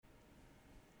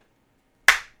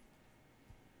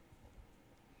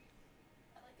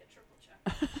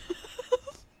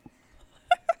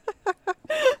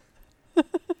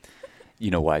You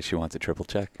know why she wants a triple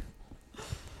check?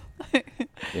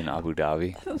 In Abu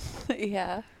Dhabi,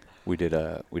 Yeah. we did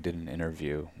an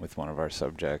interview with one of our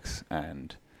subjects,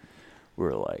 and we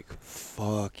were like,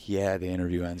 fuck yeah, the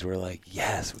interview ends. We're like,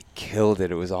 yes, we killed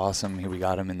it. It was awesome. We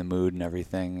got him in the mood and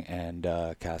everything. And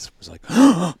Cass was like,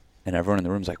 and everyone in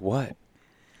the room's like, what?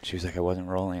 She was like, I wasn't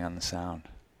rolling on the sound.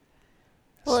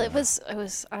 Well, So-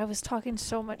 I was talking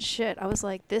so much shit. I was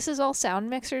like, this is all sound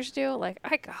mixers do? Like,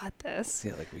 I got this.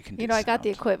 Yeah, like we can do You know, I got the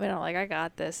sound. equipment. I'm like, I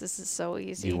got this. This is so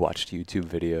easy. You watched YouTube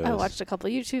videos. I watched a couple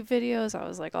YouTube videos. I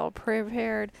was like all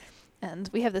prepared.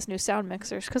 And we have this new sound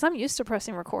mixers because I'm used to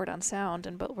pressing record on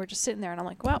sound. But we're just sitting there and I'm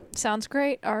like, well, sounds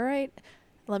great. All right.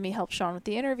 Let me help Sean with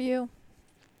the interview.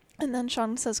 And then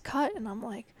Sean says cut. And I'm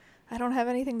like, I don't have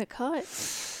anything to cut.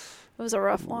 It was a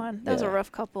rough one. That was a Yeah.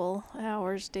 rough couple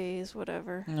hours, days,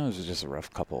 whatever. No, it was just a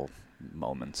rough couple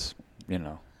moments, you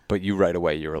know. But you right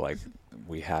away, you were like,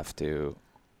 we have to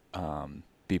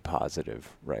be positive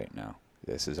right now.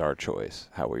 This is our choice,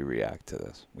 how we react to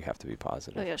this. We have to be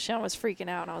positive. Oh, yeah, Sean was freaking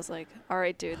out. And I was like, all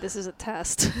right, dude, this is a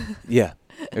test. Yeah,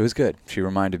 it was good. She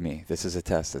reminded me, this is a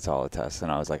test. It's all a test.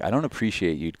 And I was like, I don't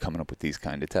appreciate you coming up with these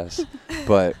kind of tests.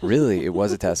 But really, it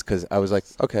was a test because I was like,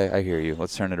 okay, I hear you.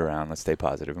 Let's turn it around. Let's stay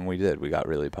positive. And we did. We got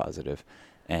really positive.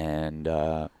 And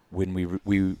when we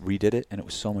redid it, and it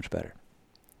was so much better.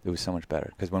 It was so much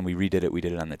better because when we redid it, we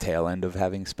did it on the tail end of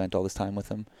having spent all this time with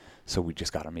him. So we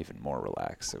just got him even more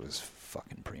relaxed. It was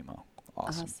fucking primo.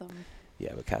 Awesome.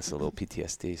 Yeah, but Cass has a little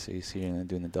PTSD, so you see her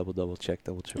doing the double check,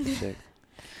 double triple check.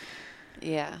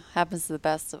 Yeah. Happens to the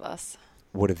best of us.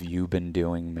 What have you been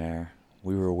doing, Mare?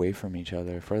 We were away from each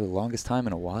other for the longest time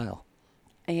in a while.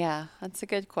 Yeah, that's a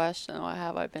good question. What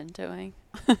have I been doing?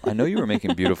 I know you were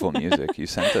making beautiful music. You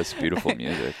sent us beautiful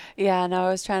music. Yeah, no, I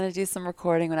was trying to do some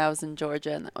recording when I was in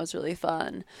Georgia, and that was really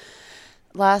fun.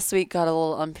 Last week got a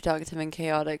little unproductive and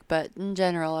chaotic, but in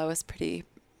general, I was pretty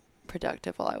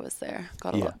productive while I was there.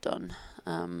 Got a Yeah. lot done.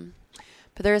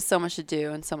 But there is so much to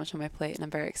do and so much on my plate, and I'm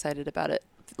very excited about it.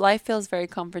 Life feels very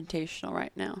confrontational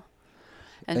right now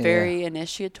and Yeah. very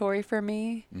initiatory for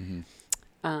me.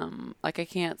 Mm-hmm. Like I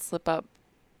can't slip up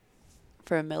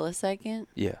for a millisecond,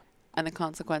 Yeah. and the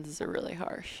consequences are really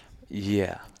harsh,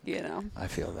 Yeah. you know? I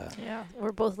feel that. Yeah,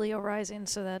 we're both Leo rising,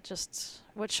 so that just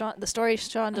the story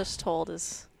Sean just told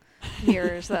is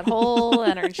mirrors that whole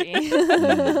energy.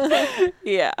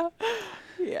 Yeah.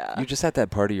 Yeah. You're just at that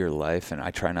part of your life, and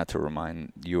I try not to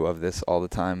remind you of this all the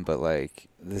time, but like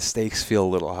the stakes feel a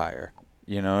little higher.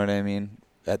 You know what I mean?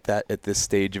 At this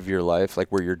stage of your life, like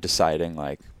where you're deciding,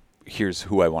 like, here's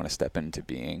who I want to step into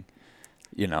being.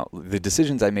 You know, the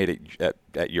decisions I made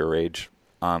at your age,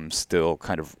 I'm still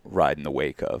kind of riding the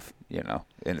wake of. You know,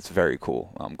 and it's very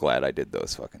cool. I'm glad I did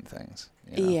those fucking things.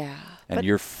 You know? Yeah. And But-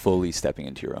 you're fully stepping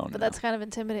into your own. But now. that's kind of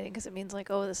intimidating because it means like,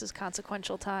 oh, this is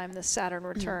consequential time, this Saturn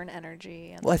return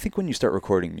energy. And Well, I think when you start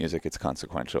recording music, it's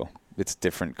consequential. It's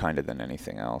different kind of than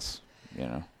anything else, you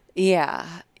know? Yeah.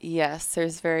 Yes.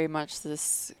 There's very much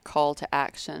this call to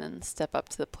action and step up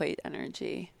to the plate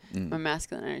energy. My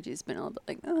masculine energy has been a little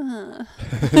bit like,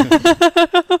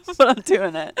 but I'm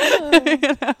doing it.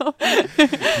 You know?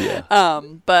 Yeah.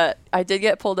 But I did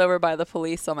get pulled over by the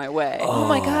police on my way. oh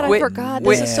my God, I Wait, forgot.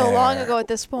 This is so long Mare. ago at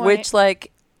this point. Which,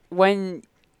 like, when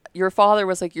your father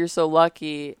was like, you're so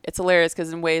lucky, it's hilarious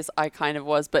because in ways I kind of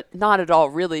was, but not at all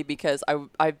really, because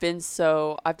I've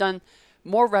done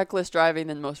more reckless driving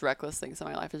than most reckless things in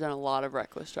my life. I've done a lot of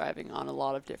reckless driving on a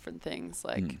lot of different things.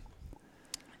 Like,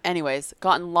 anyways,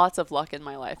 gotten lots of luck in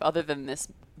my life other than this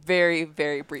very,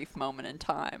 very brief moment in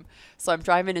time. So I'm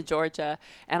driving to Georgia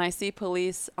and I see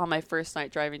police on my first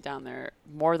night driving down there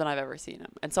more than I've ever seen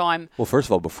them. And so I'm, Well, first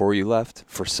of all, before you left,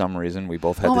 for some reason, we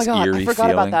both had oh my this God, eerie I forgot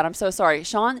feeling. about that. I'm so sorry.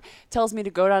 Sean tells me to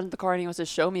go down to the car and he wants to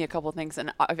show me a couple of things.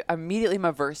 And I immediately am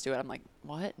averse to it. I'm like,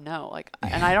 what? No. Like,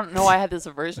 and I don't know why I had this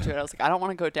averse to it. I was like, I don't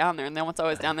want to go down there. And then once I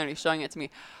was down there and he's showing it to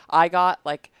me, I got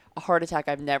like a heart attack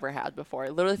I've never had before. I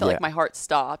literally felt Yeah. like my heart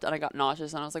stopped and I got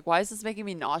nauseous. And I was like, why is this making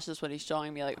me nauseous when he's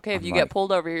showing me like, okay, if I'm you like- get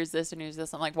pulled over, here's this and here's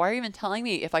this. I'm like, why are you even telling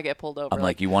me if I get pulled over? I'm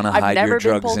like, you want to I've hide never your been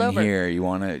drugs pulled in over. here. You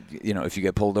want to, you know, if you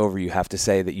get pulled over, you have to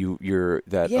say that you're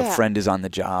that a Yeah. friend is on the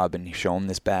job and you show him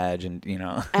this badge and, you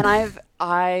know. And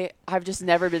I've just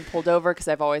never been pulled over because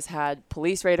I've always had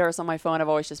police radars on my phone. I've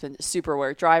always just been super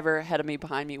aware driver, ahead of me,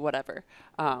 behind me, whatever.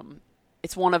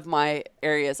 It's one of my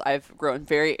areas I've grown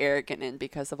very arrogant in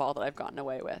because of all that I've gotten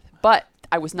away with. But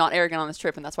I was not arrogant on this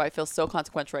trip, and that's why I feel so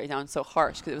consequential right now and so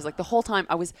harsh, because it was like the whole time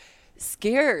I was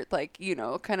scared, like, you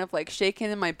know, kind of like shaking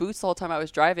in my boots the whole time I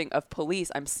was driving of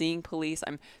police. I'm seeing police.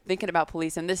 I'm thinking about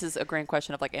police. And this is a grand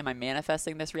question of like, am I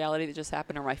manifesting this reality that just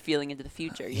happened, or am I feeling into the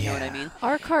future? You know what I mean?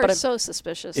 Our car But is so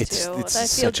suspicious too. It's I feel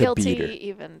such a guilty beater.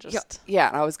 even just. Yeah,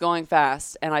 and I was going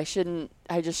fast, and I just shouldn't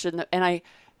have, and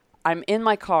I'm in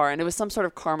my car, and it was some sort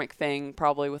of karmic thing,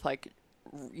 probably with like,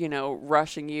 you know,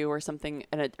 rushing you or something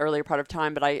in an earlier part of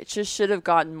time, but I just should have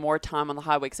gotten more time on the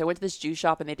highway, because I went to this juice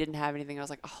shop and they didn't have anything. I was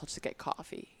like, oh, I'll just get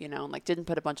coffee, you know, and like didn't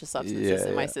put a bunch of substances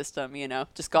in my system, you know,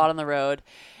 just got on the road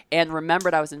and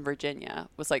remembered I was in Virginia,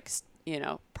 was like, you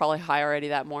know, probably high already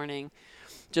that morning,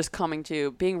 just coming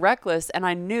to being reckless. And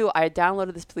I knew I had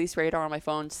downloaded this police radar on my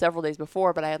phone several days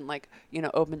before, but I hadn't like, you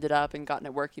know, opened it up and gotten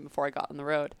it working before I got on the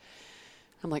road.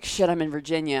 I'm like, shit, I'm in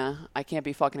Virginia. I can't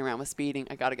be fucking around with speeding.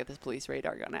 I got to get this police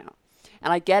radar gun out.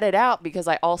 And I get it out because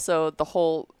I also, the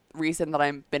whole reason that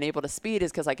I've been able to speed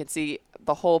is because I can see,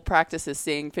 the whole practice is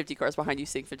seeing 50 cars behind you,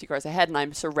 seeing 50 cars ahead, and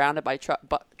I'm surrounded by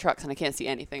trucks and I can't see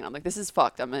anything. And I'm like, this is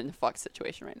fucked. I'm in a fucked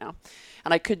situation right now.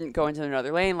 And I couldn't go into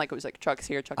another lane. Like, it was like trucks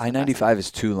here, trucks there. I-95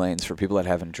 is 2 lanes for people that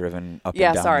haven't driven up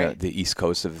and down the east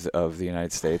coast of the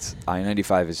United States.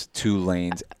 I-95 is 2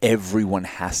 lanes. Everyone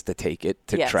has to take it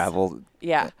to travel.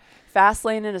 Yeah. Fast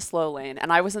lane and a slow lane.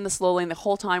 And I was in the slow lane the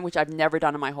whole time, which I've never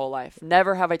done in my whole life.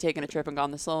 Never have I taken a trip and gone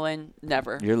the slow lane.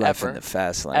 Never. Your life in the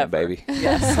fast lane, baby.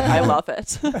 Yes, I love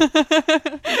it.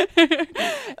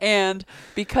 And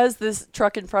because this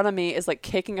truck in front of me is like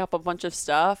kicking up a bunch of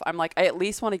stuff, I'm like, I at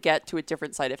least want to get to a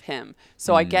different side of him.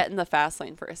 So I get in the fast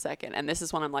lane for a second. And this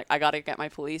is when I'm like, I got to get my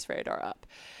police radar up.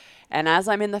 And as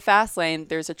I'm in the fast lane,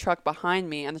 there's a truck behind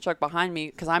me, and the truck behind me,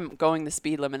 because I'm going the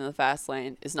speed limit in the fast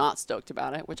lane, is not stoked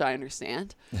about it, which I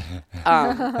understand.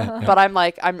 But I'm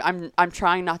like, I'm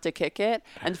trying not to kick it.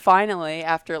 And finally,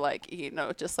 after like, you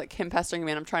know, just like him pestering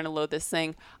me and I'm trying to load this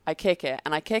thing, I kick it.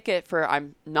 And I kick it for,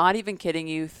 I'm not even kidding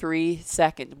you, 3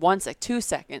 seconds, 2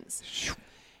 seconds.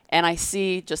 And I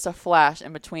see just a flash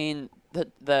in between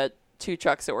the 2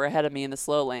 trucks that were ahead of me in the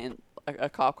slow lane. A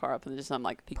cop car up, and just I'm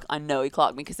like, I know he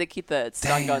clocked me, because they keep the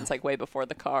stun guns like way before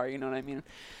the car, you know what I mean?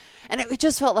 And it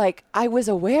just felt like I was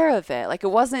aware of it. Like,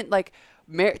 it wasn't like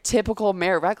typical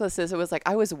mayor recklessness. It was like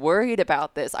I was worried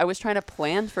about this. I was trying to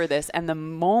plan for this, and the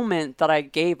moment that I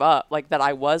gave up, like that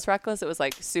I was reckless, it was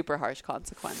like super harsh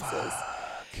consequences.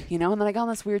 You know, and then I got on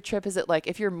this weird trip. Is it like,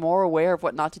 if you're more aware of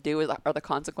what not to do, are the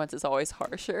consequences always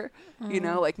harsher? You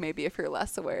know, like maybe if you're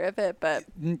less aware of it, but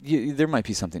there might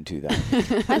be something to that.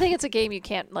 I think it's a game you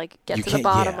can't like get to the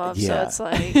bottom of. So it's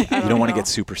like, you don't want to get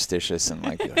superstitious and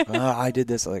like, oh, I did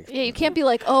this. Like, yeah, you can't be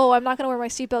like, oh, I'm not going to wear my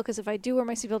seatbelt, because if I do wear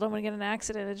my seatbelt, I'm going to get in an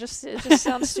accident. It just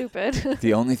sounds stupid.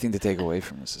 The only thing to take away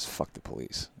from this is fuck the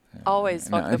police. Always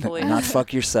fuck the police. Not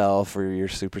fuck yourself or your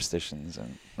superstitions.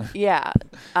 Yeah.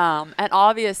 And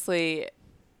obviously,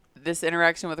 this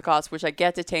interaction with the cops, which I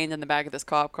get detained in the back of this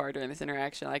cop car during this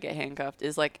interaction, I get handcuffed,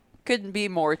 is like, couldn't be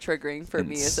more triggering for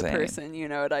me as a person. You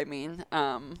know what I mean?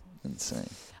 Insane.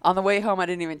 On the way home, I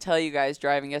didn't even tell you guys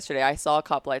driving yesterday, I saw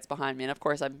cop lights behind me. And of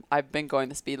course, I've been going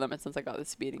the speed limit since I got the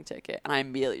speeding ticket. And I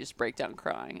immediately just break down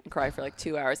crying and cry for like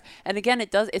 2 hours. And again,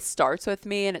 it starts with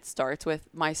me, and it starts with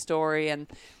my story and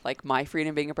like my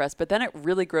freedom being oppressed. But then it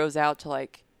really grows out to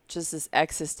like just this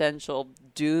existential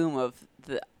doom of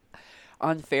the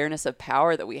unfairness of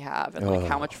power that we have, and like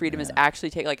how much freedom is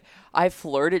actually taken. Like, I've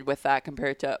flirted with that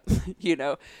compared to, you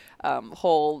know,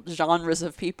 whole genres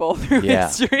of people through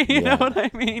history, you know what I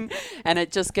mean? And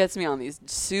it just gets me on these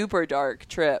super dark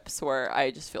trips where I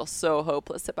just feel so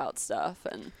hopeless about stuff.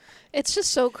 And it's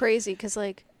just so crazy, because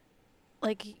like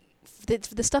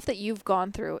the stuff that you've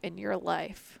gone through in your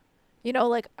life, you know,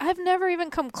 like, I've never even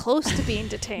come close to being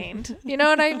detained. You know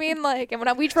what I mean? Like, and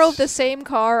when we drove the same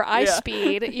car, I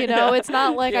speed, you know, it's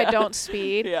not like I don't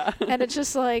speed. Yeah. And it's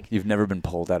just like, you've never been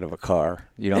pulled out of a car.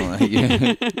 You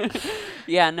don't.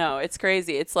 Yeah, no, it's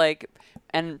crazy. It's like,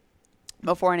 and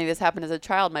before any of this happened as a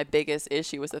child, my biggest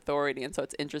issue was authority. And so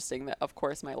it's interesting that, of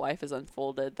course, my life has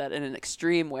unfolded that in an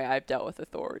extreme way I've dealt with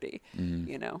authority.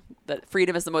 You know, that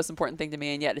freedom is the most important thing to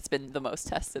me, and yet it's been the most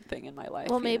tested thing in my life.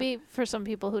 Well, maybe for some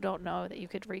people who don't know, that you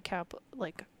could recap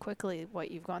like quickly what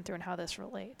you've gone through and how this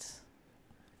relates.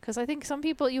 Because I think some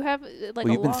people, you have like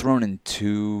you've been thrown in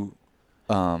 2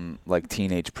 like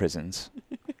teenage prisons.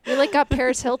 You like got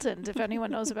Paris Hilton, if anyone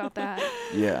knows about that.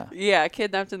 Yeah. Yeah,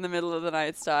 kidnapped in the middle of the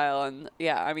night style. And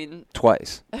yeah, I mean.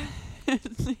 Twice.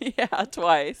 Yeah,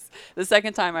 twice. The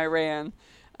second time I ran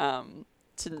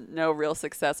to no real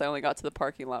success. I only got to the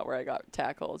parking lot where I got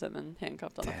tackled and then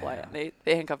handcuffed on the flight. They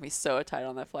handcuffed me so tight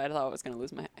on that flight. I thought I was going to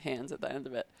lose my hands at the end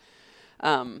of it.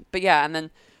 But yeah, and then,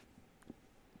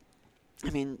 I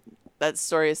mean, that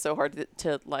story is so hard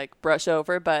to like brush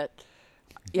over, but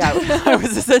Yeah, I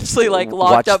was essentially like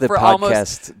locked Watch up the for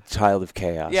podcast Child of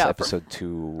Chaos, Yeah, episode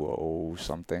 2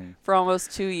 something. for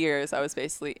almost 2 years. I was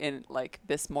basically in like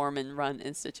this Mormon-run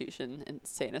institution,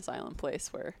 insane asylum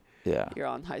place where Yeah. you're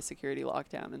on high security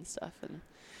lockdown and stuff. And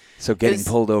So getting Is-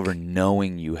 pulled over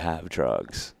knowing you have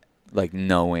drugs, like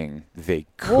knowing they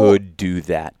Well- could do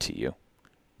that to you.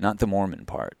 Not the Mormon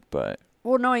part, but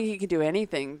well, knowing he could do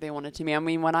anything they wanted to me. I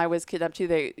mean, when I was kidnapped too,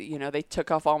 they took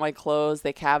off all my clothes.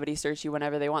 They cavity search you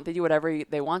whenever they want. They do whatever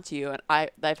they want to you. And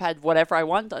I've had whatever I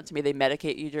want done to me. They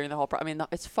medicate you during the whole I mean,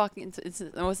 it's fucking, it's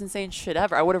the most insane shit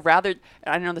ever. I would have rather,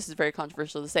 I know this is very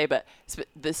controversial to say, but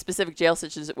the specific jail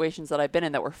situations that I've been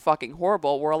in that were fucking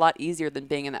horrible were a lot easier than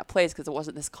being in that place because it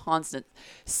wasn't this constant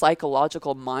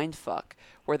psychological mind fuck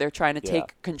where they're trying to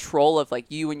take control of like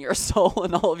you and your soul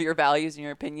and all of your values and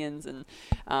your opinions. And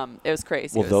it was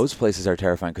crazy. well, those places are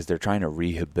terrifying because they're trying to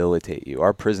rehabilitate you.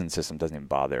 Our prison system doesn't even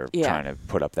bother trying to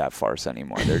put up that farce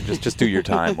anymore. They're just do your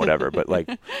time, whatever. But like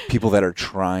people that are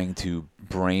trying to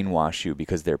brainwash you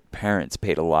because their parents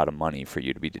paid a lot of money for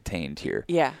you to be detained here.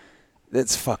 Yeah.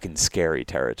 That's fucking scary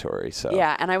territory. So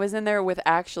Yeah, and I was in there with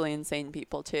actually insane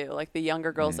people too, like the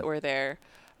younger girls that were there.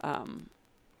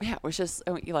 Yeah, it was just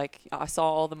like I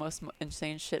saw all the most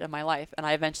insane shit in my life, and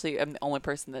I eventually am the only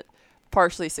person that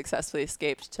partially successfully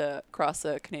escaped to cross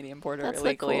the Canadian border That's the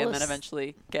illegally, and then coolest.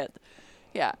 eventually get,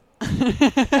 yeah.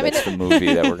 that's the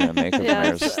movie that we're gonna make of Yeah,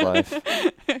 Meredith's life.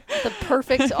 The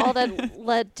perfect, all that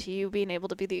led to you being able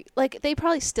to be the, like, they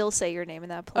probably still say your name in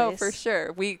that place. Oh, for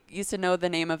sure. We used to know the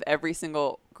name of every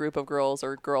single group of girls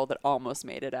or girl that almost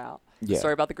made it out. Yeah.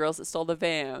 Story about the girls that stole the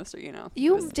vans, or it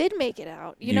You was- did make it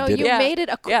out. You You know, did you it? made it.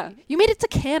 Yeah. You made it to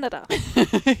Canada.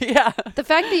 yeah. The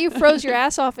fact that you froze your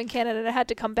ass off in Canada and had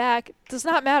to come back does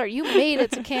not matter. You made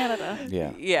it to Canada.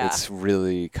 Yeah. Yeah. It's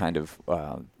really kind of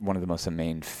one of the most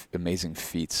amazing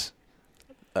feats.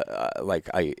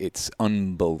 It's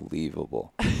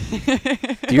unbelievable.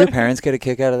 Do your parents get a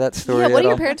kick out of that story? Yeah. What at do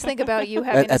your all? parents think about you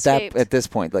having at escaped? at this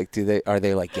point? Like, are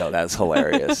they like, yo, that's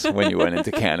hilarious when you went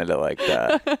into Canada like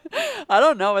that? I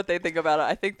don't know what they think about it.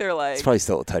 I think they're like, It's probably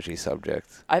still a touchy subject.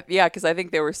 yeah, because I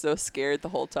think they were so scared the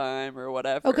whole time or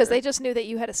whatever. Oh, because they just knew that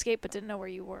you had escaped but didn't know where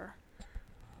you were.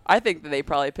 I think that they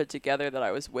probably put together that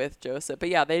I was with Joseph, but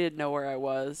yeah, they didn't know where I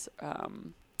was. But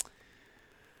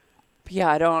yeah,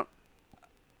 I don't.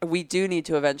 We do need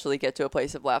to eventually get to a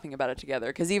place of laughing about it together,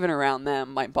 because even around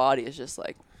them, my body is just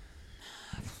like,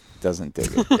 Doesn't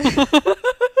dig it.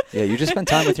 Yeah, you just spent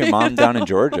time with your mom down in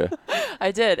Georgia.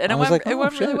 I did, and I was like, it oh,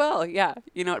 went really shit. well. Yeah,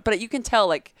 but you can tell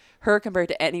like her compared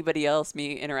to anybody else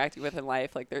me interacting with in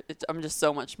life. Like I'm just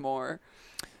so much more.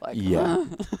 Like Yeah.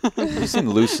 You seem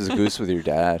loose as a goose with your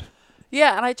dad.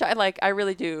 Yeah, and I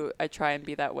really do. I try and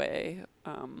be that way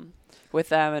with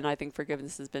them, and I think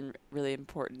forgiveness has been really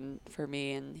important for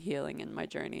me in healing and my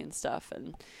journey and stuff.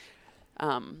 And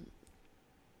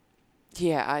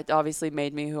yeah, it obviously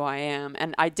made me who I am,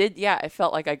 and I did. Yeah, I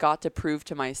felt like I got to prove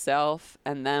to myself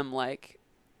and them like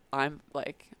I'm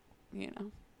like,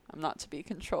 I'm not to be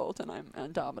controlled and I'm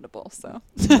indomitable. So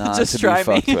Not just to be try me.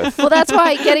 fucked with. Well, that's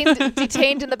why getting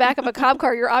detained in the back of a cop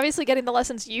car, you're obviously getting the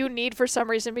lessons you need for some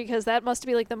reason, because that must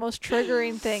be like the most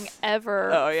triggering thing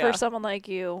ever Oh, yeah. for someone like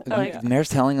you. Oh, Like, yeah. Mayor's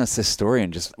telling us this story,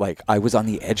 and just like I was on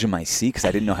the edge of my seat because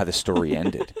I didn't know how the story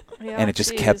ended, yeah, and it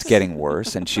just kept jeez. getting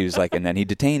worse. And she was like, and then he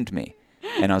detained me,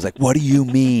 and I was like, what do you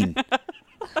mean?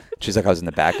 She's like, I was in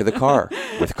the back of the car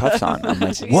with cuffs on. I'm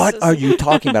like, what Jesus. are you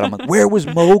talking about? I'm like, where was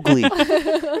Mowgli?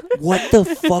 What the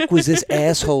fuck was this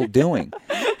asshole doing?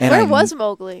 And Where was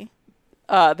Mowgli?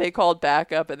 They called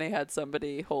back up and they had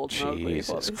somebody hold Mowgli while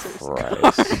Jesus they searched.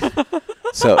 Christ.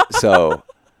 So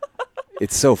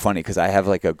it's so funny because I have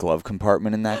like a glove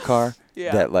compartment in that car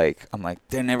Yeah. that like I'm like,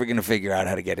 they're never gonna figure out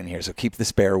how to get in here, so keep the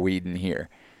spare weed in here.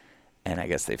 And I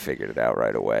guess they figured it out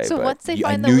right away. So but once they I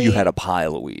find the knew you weed- had a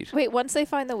pile of weed. Wait, once they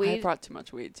find the I weed, brought too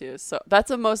much weed too, so that's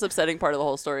the most upsetting part of the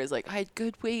whole story. Is like I had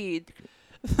good weed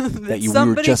that you were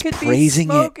somebody just could praising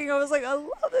be it. smoking. I was like, I love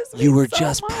this. You weed were so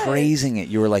just much. praising it.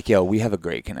 You were like, yo, we have a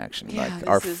great connection. Yeah,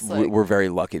 like this is like- we're very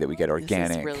lucky that we get This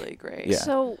organic. is really great. Yeah.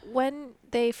 So when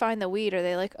they find the weed, are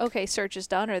they like, okay, search is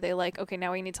done? Or are they like, okay,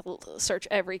 now we need to search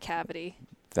every cavity?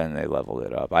 Then they leveled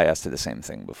it up. I asked her the same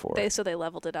thing before. So they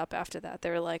leveled it up after that. They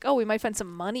were like, oh, we might find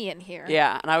some money in here.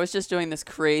 Yeah, and I was just doing this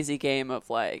crazy game of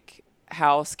like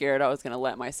how scared I was gonna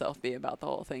let myself be about the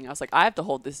whole thing. I was like, I have to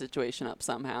hold this situation up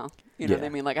somehow. You know what I Yeah.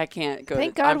 mean? Like I can't go.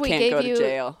 Thank to, God I we can't gave go you to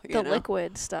jail. The You know?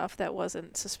 liquid stuff that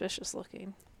wasn't suspicious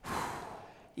looking.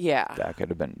 Yeah. That could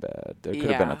have been bad. There could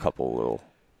have been a Yeah. couple little.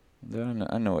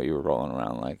 I know what you were rolling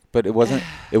around like, but it wasn't.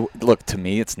 Look, to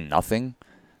me, it's nothing.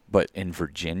 But in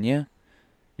Virginia,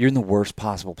 you're in the worst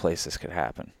possible place this could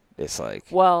happen. It's like,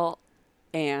 Well,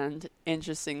 and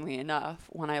interestingly enough,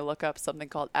 when I look up something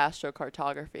called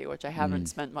astrocartography, which I haven't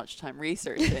spent much time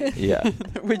researching, yeah,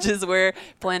 which is where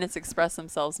planets express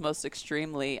themselves most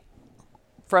extremely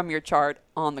from your chart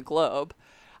on the globe,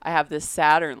 I have this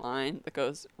Saturn line that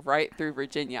goes right through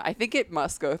Virginia. I think it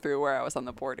must go through where I was on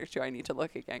the border too. I need to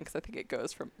look again because I think it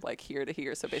goes from like here to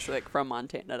here. So basically like from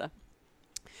Montana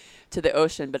to the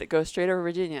ocean, but it goes straight over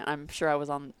Virginia. I'm sure I was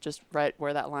on just right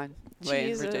where that line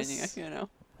lay in Virginia, you know.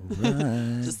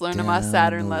 right Just learning my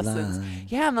Saturn down the lessons. line.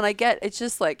 Yeah, and then I get it's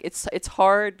just like it's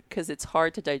hard because it's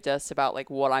hard to digest about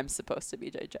like what I'm supposed to be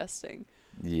digesting.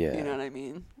 Yeah. You know what I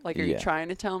mean? Like, are Yeah. you trying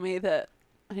to tell me that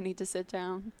I need to sit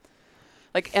down?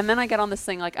 Like, and then I get on this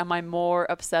thing like, am I more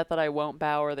upset that I won't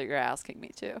bow or that you're asking me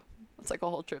to? It's like a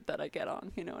whole trip that I get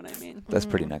on. You know what I mean? That's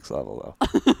pretty next level,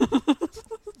 though.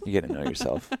 You get to know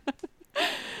yourself.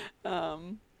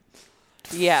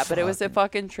 Yeah, but it was a Fucking-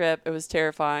 fucking trip. It was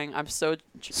terrifying. I'm so.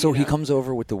 So he comes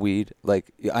over with the weed.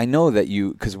 Like, I know that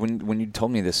you, because when you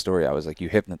told me this story, I was like, you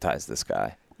hypnotized this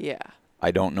guy. Yeah.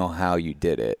 I don't know how you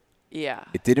did it. Yeah.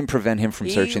 It didn't prevent him from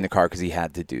He searching the car because he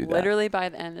had to do that. Literally by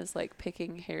the end is like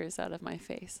picking hairs out of my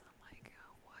face. I'm like,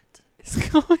 what is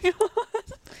going on?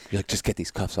 You're like, just get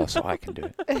these cuffs off so I can do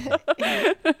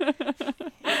it.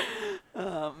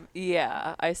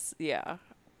 Yeah.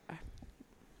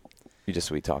 You just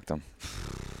sweet talked him.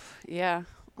 Yeah,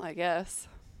 I guess.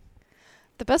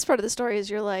 The best part of the story is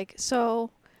you're like,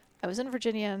 so I was in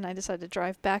Virginia and I decided to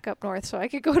drive back up north so I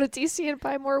could go to DC and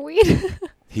buy more weed.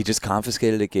 He just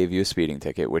confiscated it, gave you a speeding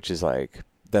ticket, which is like,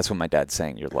 that's what my dad's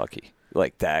saying. You're lucky.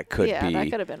 Like, that could yeah, be. that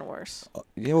could have been worse.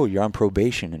 Yo, you're on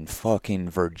probation in fucking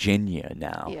Virginia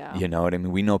now. Yeah. You know what I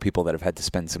mean? We know people that have had to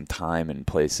spend some time in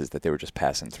places that they were just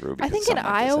passing through. I Because think in something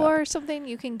like this Iowa or happened. something,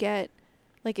 you can get,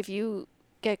 like, if you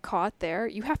get caught there,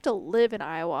 you have to live in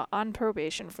Iowa on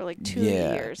probation for like 2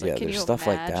 years. Like, yeah, can there's you stuff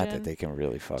imagine? like that they can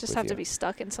really fuck Just with have you. to be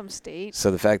stuck in some state.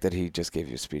 So the fact that he just gave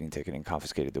you a speeding ticket and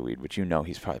confiscated the weed, which you know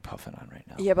he's probably puffing on right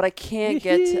now. Yeah, but I can't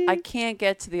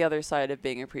get to the other side of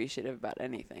being appreciative about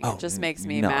anything. Oh, It just makes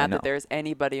me no, I mad know. that there's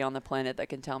anybody on the planet that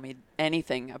can tell me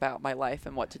anything about my life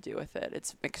and what to do with it.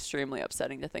 It's extremely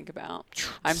upsetting to think about.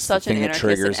 I'm It's the such an thing that anarchist in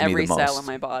triggers me the every cell most. in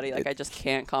my body. Like, It- I just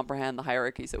can't comprehend the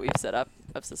hierarchies that we've set up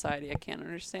of society. I can't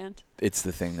understand. It's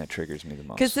the thing that triggers me the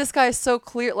most. Because this guy is so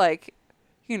clear. Like,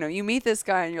 you know, you meet this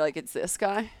guy and you're like, it's this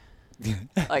guy.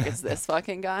 Like, it's this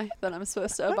fucking guy that I'm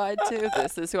supposed to abide to.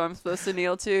 This is who I'm supposed to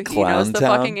kneel to. He knows the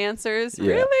Clown fucking Town? answers.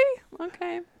 Yeah. Really?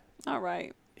 Okay. All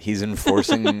right. He's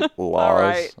enforcing laws.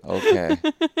 right. Okay.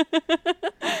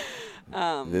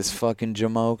 This fucking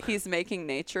jamoke. He's making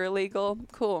nature illegal.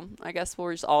 Cool. I guess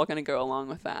we're just all going to go along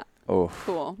with that. Oh,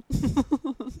 Cool.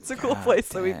 It's a cool God place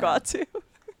that we've damn. got to.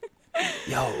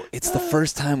 yo, it's the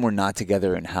first time we're not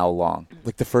together in how long?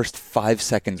 Like the first 5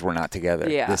 seconds we're not together.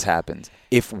 Yeah. This happens.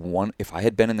 If I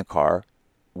had been in the car,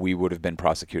 we would have been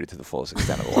prosecuted to the fullest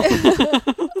extent of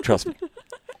the law. Trust me.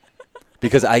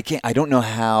 Because I don't know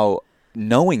how,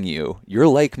 knowing you're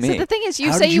like me. So the thing is,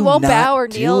 you How say did you won't not bow or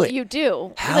do kneel. it? You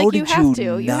do. How like, did you have you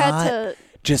to. You had not to.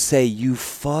 just say, you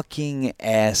fucking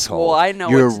asshole. Well, I know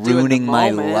You're what to do in the ruining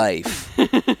my moment." life.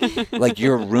 Like,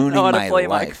 you're I ruining know how to my play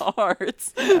life. my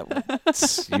cards.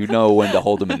 You know when to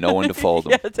hold them and know when to fold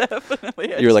them. Yeah,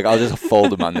 definitely. You're like, I'll just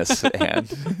fold them on this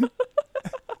hand.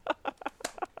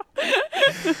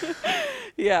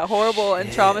 Yeah, horrible and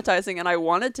traumatizing. And I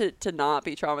wanted to not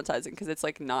be traumatizing because it's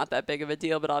like not that big of a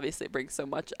deal, but obviously it brings so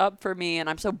much up for me. And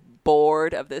I'm so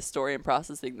bored of this story and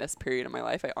processing this period of my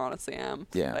life. I honestly am.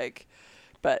 Yeah. Like,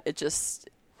 but it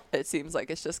seems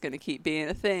like it's just going to keep being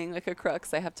a thing, like a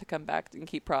crux I have to come back and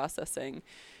keep processing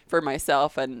for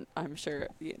myself. And I'm sure,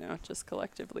 just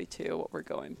collectively too, what we're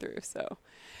going through. So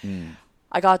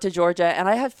I got to Georgia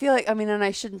and feel like, and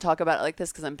I shouldn't talk about it like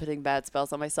this because I'm putting bad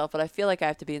spells on myself, but I feel like I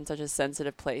have to be in such a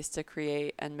sensitive place to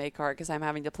create and make art because I'm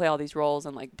having to play all these roles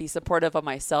and like be supportive of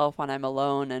myself when I'm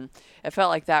alone. And it felt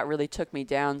like that really took me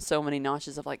down so many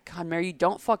notches of like, God, Mary, you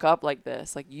don't fuck up like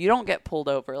this. Like, you don't get pulled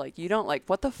over. Like, you don't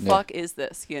what the fuck is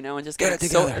this, and just Get getting it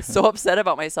together. so upset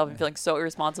about myself and feeling so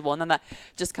irresponsible. And then that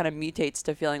just kind of mutates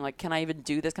to feeling like, can I even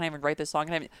do this? Can I even write this song?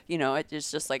 Can I even,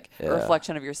 it's just like a Yeah.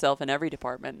 reflection of yourself in every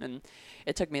department. And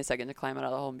it took me a second to climb out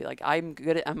of the hole and be like, I'm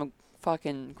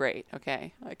fucking great.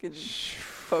 Okay. I can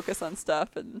focus on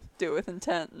stuff and do it with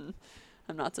intent. And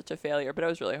I'm not such a failure, but it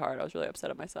was really hard. I was really upset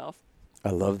at myself. I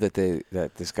love that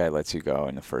this guy lets you go,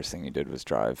 and the first thing you did was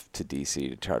drive to DC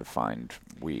to try to find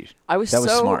weed. I was That was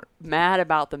so smart. mad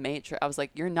about the Matrix. I was like,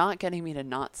 you're not getting me to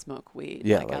not smoke weed.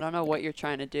 Yeah, I don't know what you're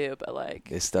trying to do, but like,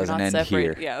 This you're doesn't not end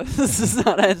separating- here. Yeah, this does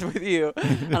not end with you.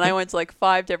 And I went to like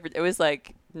 5 different. It was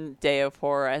like day of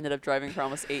horror. I ended up driving for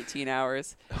almost 18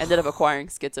 hours. Ended up acquiring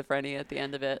schizophrenia at the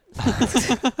end of it.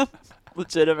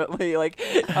 Legitimately, like,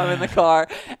 I'm in the car,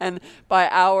 and by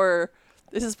hour,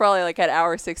 this is probably like at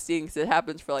hour 16, because it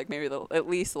happens for like maybe at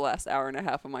least the last hour and a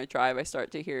half of my drive, I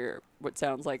start to hear what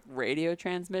sounds like radio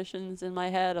transmissions in my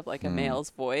head of like a male's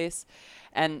voice.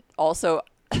 And also,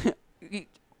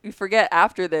 you forget,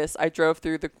 after this, I drove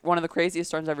through one of the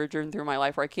craziest storms I've ever driven through in my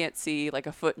life, where I can't see like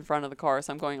a foot in front of the car,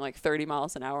 so I'm going like 30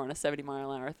 miles an hour on a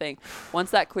 70-mile-an-hour thing.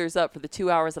 Once that clears up, for the 2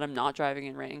 hours that I'm not driving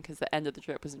in rain, because the end of the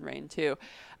trip was in rain too,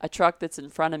 a truck that's in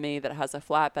front of me that has a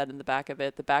flatbed in the back of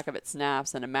it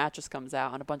snaps, and a mattress comes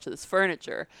out and a bunch of this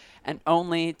furniture, and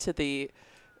only to the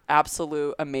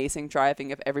absolute amazing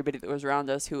driving of everybody that was around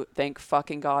us, who, thank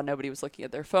fucking God, nobody was looking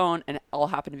at their phone, and it all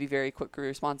happened to be very quickly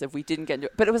responsive. We didn't get into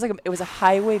it, but it was a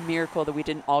highway miracle that we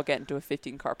didn't all get into a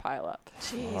 15-car pileup.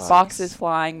 Jeez. Boxes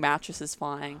flying, mattresses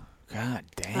flying. God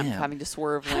I'm damn. having to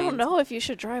swerve lanes. I don't know if you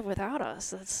should drive without us.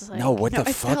 That's like, No, what the I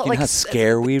fuck? felt You know like how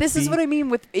scared we'd be? This is what I mean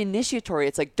with initiatory.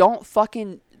 It's like,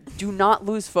 do not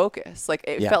lose focus. Like,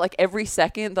 it felt like every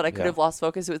second that I could have lost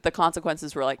focus, the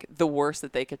consequences were like the worst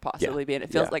that they could possibly be. And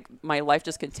it feels like my life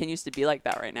just continues to be like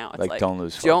that right now. It's like don't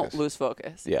lose focus. Don't lose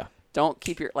focus. Yeah. Don't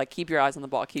keep your eyes on the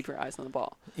ball. Keep your eyes on the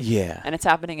ball. Yeah. And it's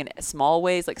happening in small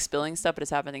ways, like spilling stuff, but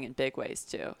it's happening in big ways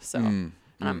too. So and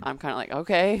I'm kind of like,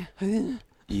 okay.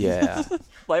 Yeah.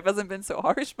 Life hasn't been so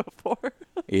harsh before.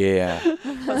 Yeah.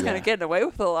 I was kind of getting away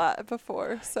with a lot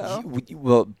before. So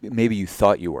Well, maybe you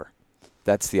thought you were.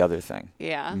 That's the other thing.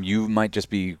 yeah. You might just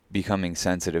be becoming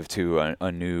sensitive to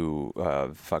a new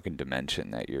fucking dimension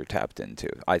that you're tapped into.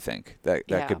 I think that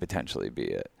could potentially be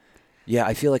it. Yeah,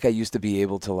 I feel like I used to be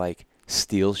able to like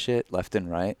steal shit left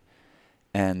and right.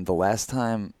 And the last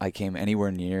time I came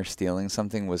anywhere near stealing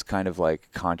something was kind of like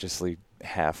consciously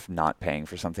half not paying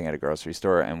for something at a grocery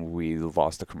store, and we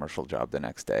lost a commercial job the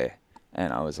next day.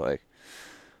 And I was like,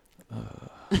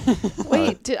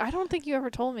 wait, I don't think you ever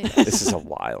told me this. this is a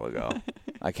while ago.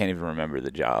 I can't even remember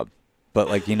the job. But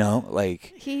like,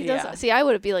 like He does. See, I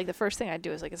would be like, the first thing I'd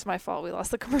do is like, it's my fault we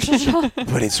lost the commercial job.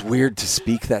 but it's weird to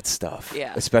speak that stuff.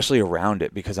 Yeah. Especially around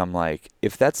it, because I'm like,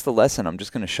 if that's the lesson, I'm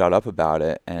just going to shut up about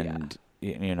it. And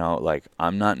like,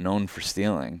 I'm not known for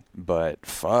stealing, but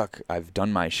fuck, I've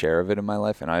done my share of it in my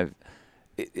life, and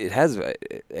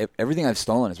everything I've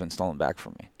stolen has been stolen back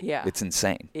from me. Yeah. It's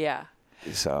insane. Yeah.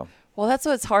 So. Well, that's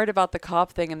what's hard about the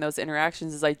cop thing and those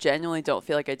interactions, is I genuinely don't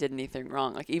feel like I did anything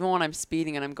wrong. Like, even when I'm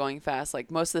speeding and I'm going fast,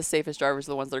 like, most of the safest drivers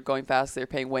are the ones that are going fast. They're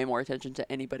paying way more attention to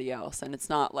anybody else. And it's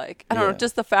not like, I don't know,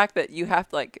 just the fact that you have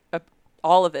to, like,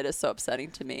 all of it is so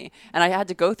upsetting to me. And I had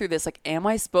to go through this, like, am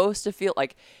I supposed to feel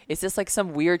like, is this like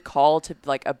some weird call to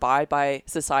like abide by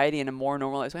society in a more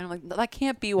normalized way? And I'm like, that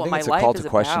can't be what my life is about. It's a call to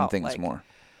question things more.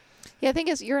 Yeah, I think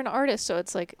you're an artist, so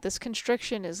it's like this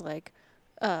constriction is like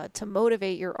to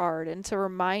motivate your art and to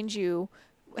remind you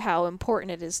how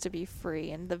important it is to be free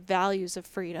and the values of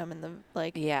freedom and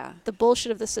the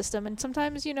bullshit of the system. And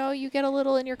sometimes, you get a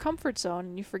little in your comfort zone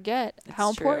and you forget how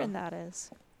important that is.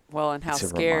 Well, and how It's a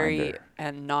scary reminder.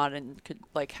 and not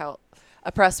like how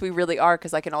oppressed we really are,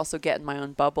 because I can also get in my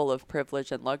own bubble of privilege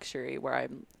and luxury where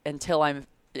until I'm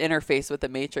interfaced with the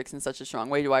matrix in such a strong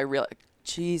way, do I realize,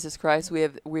 Jesus Christ, we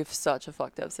have such a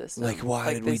fucked up system. Like,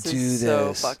 why did we do this?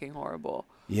 So fucking horrible.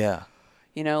 Yeah.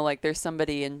 Like there's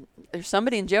somebody in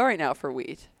jail right now for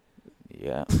weed.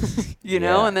 Yeah.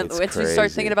 And then once you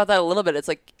start thinking about that a little bit, it's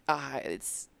like,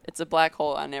 it's a black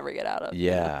hole I never get out of.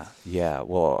 Yeah. Yeah.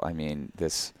 Well, I mean,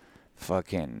 this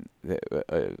fucking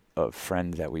a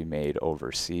friend that we made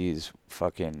overseas,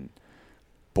 fucking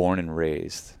born and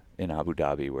raised in Abu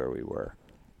Dhabi where we were,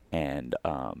 and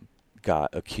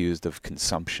got accused of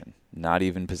consumption, not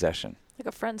even possession. Like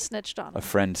a friend snitched on him. A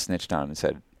friend snitched on him and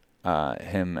said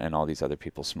him and all these other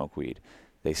people smoke weed.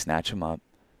 They snatch him up,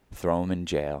 throw him in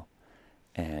jail,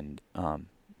 and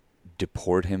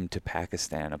deport him to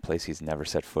Pakistan, a place he's never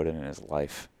set foot in his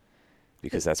life,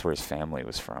 because that's where his family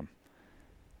was from.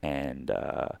 And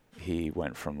he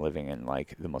went from living in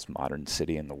like the most modern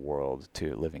city in the world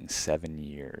to living 7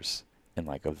 years in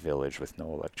like a village with no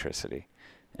electricity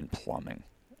and plumbing.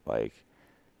 Like,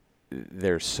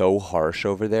 they're so harsh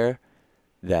over there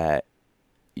that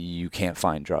you can't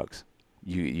find drugs.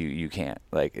 You can't.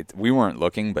 Like, we weren't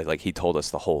looking, but like he told us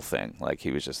the whole thing. Like,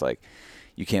 he was just like,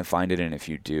 you can't find it, and if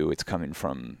you do, it's coming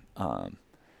from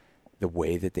the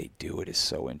way that they do it is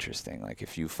so interesting. Like,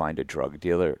 if you find a drug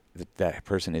dealer, that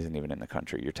person isn't even in the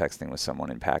country. You're texting with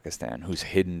someone in Pakistan who's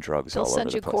hidden drugs all over the place.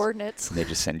 They'll send you coordinates. And they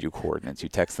just send you coordinates. You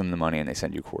text them the money, and they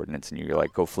send you coordinates, and you're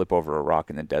like, go flip over a rock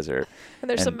in the desert. And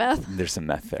there's some meth. There's some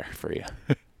meth there for you.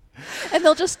 And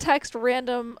they'll just text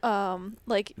random,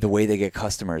 like, The way they get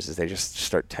customers is they just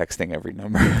start texting every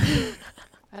number.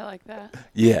 I like that.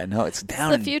 Yeah, no, it's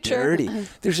down the and future. dirty.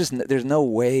 There's no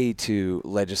way to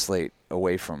legislate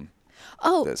away from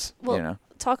oh, this, well, you know?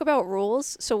 talk about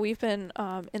rules. So we've been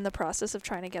in the process of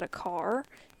trying to get a car,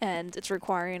 and it's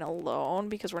requiring a loan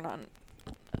because we're not,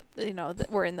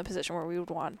 we're in the position where we would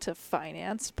want to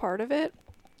finance part of it.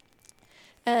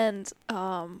 And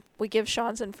we give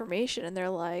Sean's information, and they're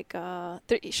like,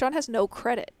 Sean has no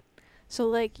credit. So,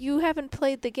 like, you haven't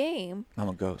played the game. I'm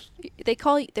a ghost.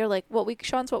 They're like,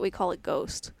 Sean's what we call a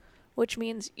ghost, which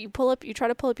means you try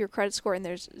to pull up your credit score, and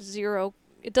there's zero.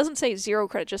 It doesn't say zero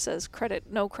credit, it just says credit,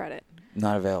 no credit.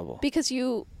 Not available. Because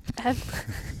you have,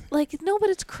 no, but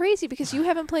it's crazy because you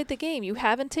haven't played the game. You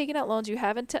haven't taken out loans. You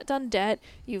haven't done debt.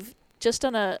 You've just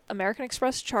done a American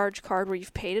Express charge card where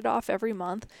you've paid it off every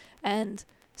month. And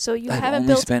so you I've haven't only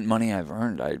built. spent money I've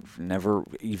earned. I never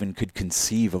even could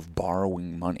conceive of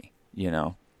borrowing money, you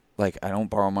know? Like, I don't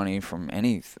borrow money from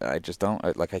I just don't.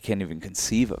 I can't even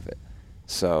conceive of it.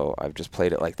 So I've just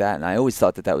played it like that. And I always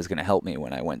thought that was going to help me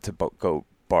when I went to go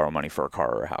borrow money for a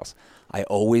car or a house. I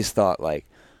always thought, like,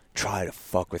 try to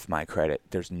fuck with my credit.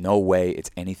 There's no way it's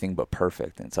anything but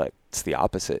perfect. And it's like, it's the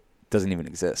opposite. It doesn't even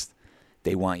exist.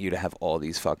 They want you to have all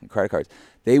these fucking credit cards.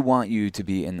 They want you to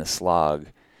be in the slog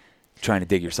trying to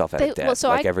dig yourself out of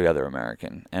debt every other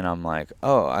American. And I'm like,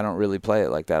 oh, I don't really play it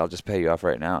like that. I'll just pay you off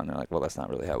right now. And they're like, well, that's not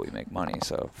really how we make money,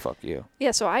 so fuck you.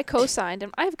 Yeah, so I co-signed,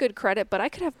 and I have good credit, but I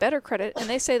could have better credit. And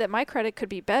they say that my credit could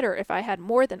be better if I had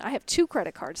more than. I have 2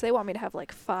 credit cards. They want me to have,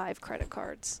 like, 5 credit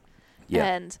cards. Yeah.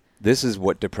 And this is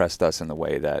what depressed us in the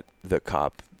way that the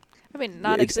cop. I mean,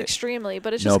 not extremely,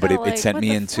 but it's just no, but it sent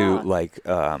me into fuck? like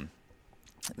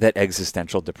that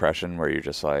existential depression where you're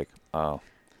just like, oh,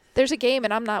 there's a game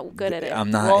and I'm not good at it.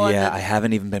 I'm not. Well, I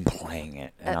haven't even been playing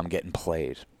it, and I'm getting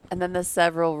played. And then the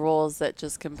several rules that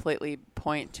just completely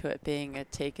point to it being a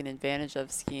taken advantage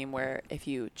of scheme where if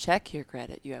you check your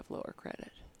credit, you have lower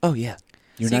credit. Oh yeah,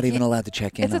 you're So not you even can't- allowed to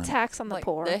check in. It's a on it. tax on the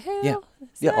poor. The hell Yeah.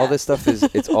 is Yeah, all that? this stuff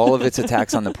it's all of it's a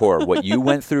tax on the poor. What you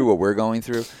went through, what we're going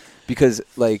through, because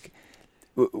like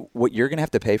what you're gonna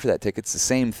have to pay for that ticket's the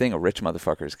same thing a rich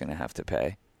motherfucker is gonna have to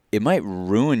pay. It might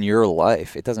ruin your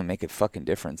life. It doesn't make a fucking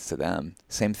difference to them.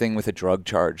 Same thing with a drug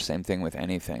charge. Same thing with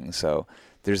anything. So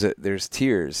there's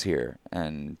tiers here,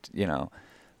 and you know,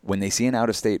 when they see an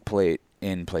out-of-state plate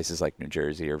in places like New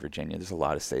Jersey or Virginia, there's a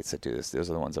lot of states that do this. Those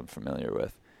are the ones I'm familiar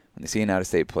with. When they see an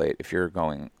out-of-state plate, if you're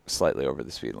going slightly over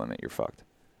the speed limit, you're fucked.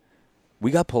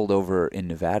 We got pulled over in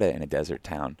Nevada in a desert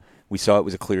town. We saw it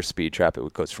was a clear speed trap.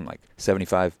 It goes from like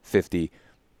 75, 50,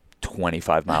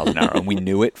 25 miles an hour. And we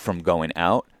knew it from going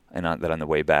out, and that on the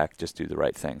way back, just do the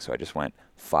right thing. So I just went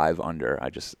 5 under. I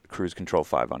just cruise control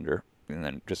 5 under, and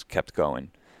then just kept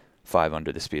going 5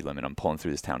 under the speed limit. I'm pulling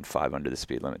through this town 5 under the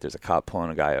speed limit. There's a cop pulling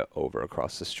a guy over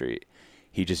across the street.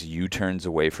 He just U-turns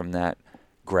away from that,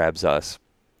 grabs us,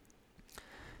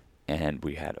 and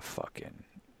we had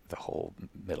the whole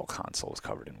middle console was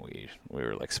covered in weed. We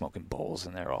were like smoking bowls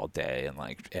in there all day and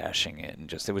like ashing it,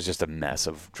 and it was just a mess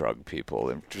of drug people.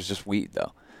 It was just weed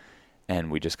though. And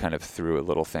we just kind of threw a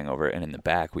little thing over it, and in the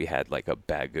back we had like a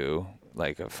bagoo,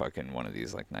 like a fucking one of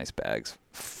these like nice bags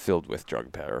filled with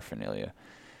drug paraphernalia.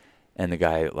 And the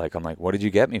guy, like, I'm like, what did you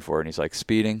get me for? And he's like,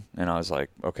 speeding. And I was like,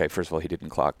 okay, first of all, he didn't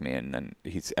clock me, and then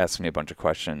he's asked me a bunch of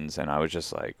questions, and I was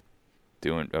just like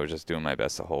doing my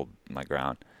best to hold my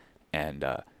ground. And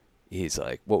he's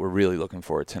like, what we're really looking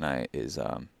for tonight is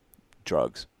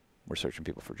drugs. We're searching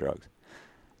people for drugs.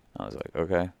 I was like,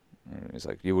 okay. And he's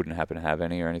like, you wouldn't happen to have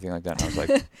any or anything like that? And I was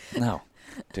like, no,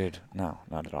 dude, no,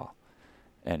 not at all.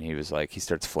 And he was like, he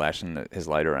starts flashing his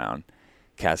light around.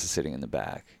 Cass is sitting in the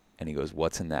back, and he goes,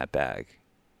 what's in that bag?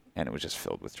 And it was just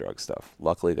filled with drug stuff.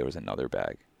 Luckily, there was another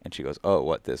bag. And she goes, oh,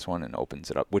 what, this one? And opens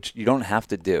it up, which you don't have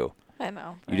to do. I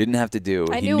know. You didn't have to do.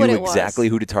 I He knew what knew it was. exactly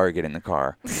who to target in the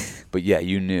car. But yeah,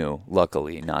 you knew,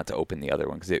 luckily, not to open the other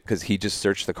one. Because he just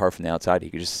searched the car from the outside. He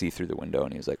could just see through the window,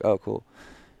 and he was like, oh, cool.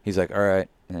 He's like, all right.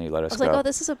 And then he let us I was go. like, oh,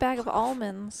 this is a bag of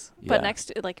almonds. Yeah. But next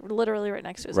to, like, literally right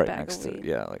next to it is a right bag next of to weed.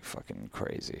 yeah, like fucking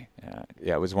crazy.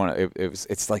 Yeah, it was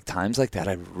it's like times like that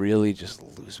I really just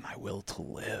lose my will to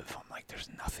live. I'm like, there's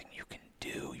nothing you can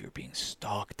do. You're being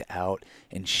stalked out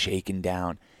and shaken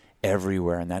down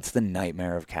everywhere, and that's the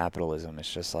nightmare of capitalism.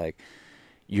 It's just like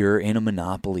you're in a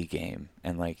Monopoly game,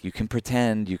 and like you can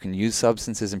pretend, you can use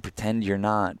substances and pretend you're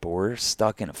not, but we're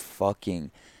stuck in a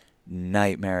fucking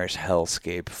nightmarish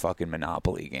hellscape fucking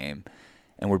Monopoly game,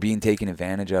 and we're being taken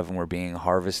advantage of, and we're being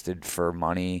harvested for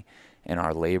money and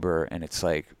our labor, and it's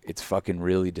like, it's fucking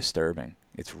really disturbing.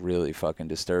 It's really fucking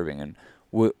disturbing. And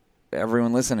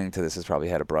everyone listening to this has probably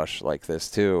had a brush like this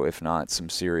too, if not some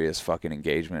serious fucking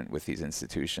engagement with these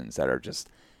institutions that are just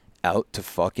out to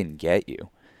fucking get you.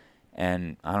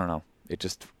 And I don't know, it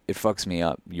fucks me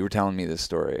up. You were telling me this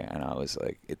story, and I was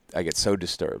like, I get so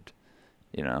disturbed,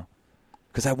 you know,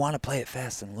 because I want to play it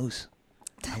fast and loose.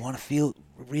 I want to feel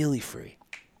really free.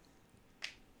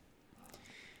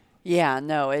 Yeah,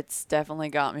 no, it's definitely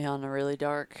got me on a really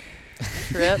dark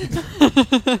trip.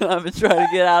 I've been trying to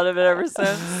get out of it ever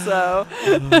since. So,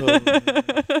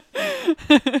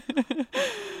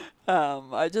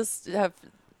 I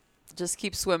just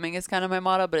keep swimming is kind of my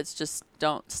motto, but it's just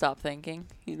don't stop thinking.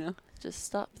 You know, just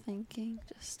stop thinking.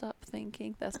 Just stop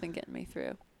thinking. That's been getting me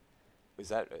through. Is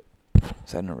that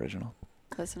an original?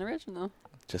 That's an original.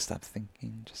 Just stop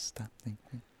thinking. Just stop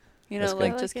thinking. You That's know, good.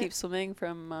 like I just like keep it. swimming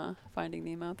from Finding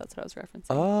Nemo. That's what I was referencing.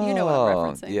 Oh, You know what I'm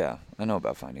referencing. yeah, I know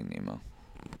about Finding Nemo.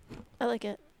 I like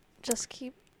it. Just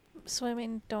keep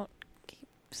swimming. Don't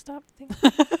stop thinking.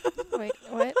 Wait,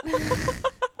 what?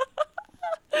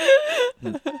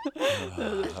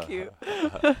 That was cute.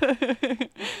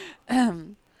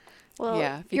 Well,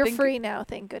 Yeah, if you you're think- free now,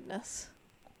 thank goodness.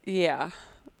 Yeah.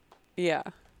 Yeah.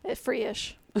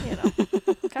 Free-ish, you know.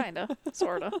 Kinda,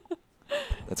 sorta.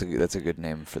 That's a good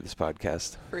name for this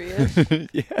podcast. Free-ish.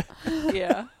 Yeah.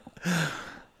 Yeah.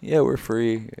 Yeah, we're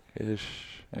free-ish,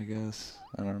 I guess.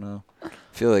 I don't know. I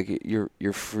feel like you're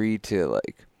free to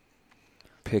like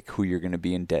pick who you're going to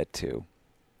be in debt to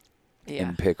Yeah.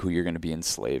 and pick who you're going to be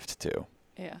enslaved to.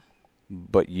 Yeah.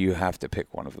 But you have to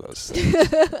pick one of those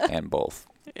things and both.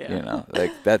 Yeah. You know,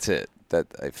 like that's it. That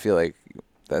I feel like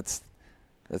that's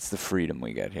the freedom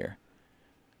we get here.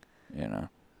 You know.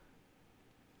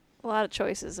 A lot of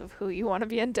choices of who you want to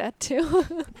be in debt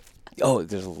to. Oh,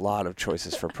 there's a lot of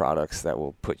choices for products that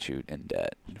will put you in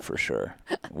debt for sure.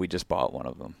 We just bought one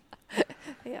of them.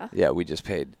 Yeah. Yeah, we just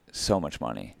paid so much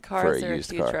money Cars for are a a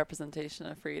used huge car. representation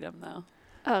of freedom, though.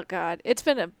 Oh God, it's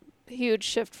been a huge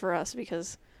shift for us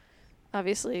because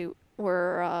obviously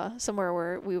we're somewhere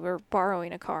where we were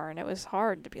borrowing a car, and it was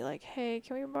hard to be like, "Hey,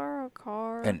 can we borrow a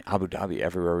car?" And Abu Dhabi,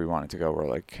 everywhere we wanted to go, we're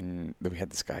like, we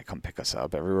had this guy come pick us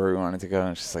up everywhere we wanted to go,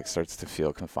 and it just like starts to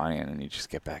feel confining, and you just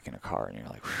get back in a car, and you're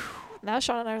like, whew. Now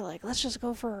Sean and I are like, let's just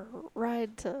go for a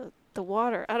ride to the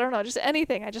water. I don't know, just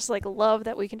anything. I just like love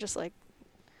that we can just like.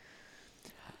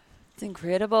 It's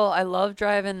incredible. I love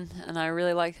driving, and I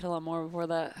really liked it a lot more before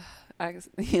that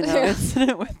Yeah.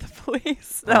 incident with the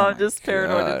police. Oh Now I'm my just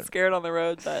paranoid God. and scared on the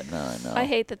road. But No, I know. I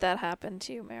hate that happened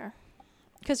to you, Mare.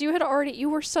 Because you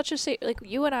were such a safe, like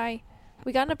you and I,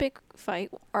 we got in a big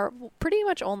fight. Our pretty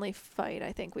much only fight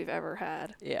I think we've ever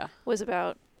had yeah, was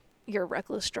about your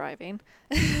reckless driving.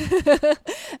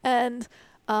 And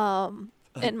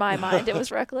in my mind it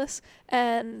was reckless,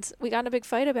 and we got in a big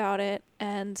fight about it,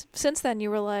 and since then you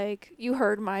were like, you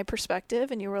heard my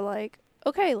perspective, and you were like,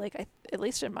 okay, like at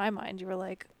least in my mind you were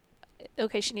like,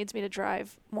 okay, she needs me to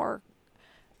drive more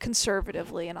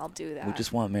conservatively, and I'll do that. We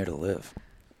just want Mare to live.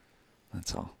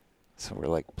 That's all. So we're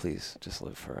like, please, just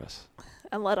live for us.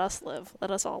 And let us live. Let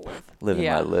us all live. Live and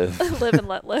Yeah. let live. Live and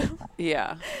let live.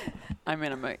 yeah. I'm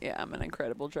an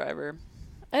incredible driver.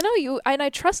 I know you, and I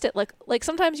trust it. Like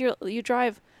sometimes you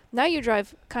drive. Now you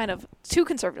drive kind of too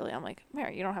conservatively. I'm like,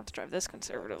 Mary, you don't have to drive this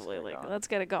conservatively. Like, let's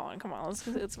get it going. Come on, let's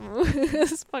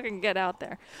let's fucking get out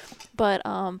there. But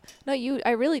no,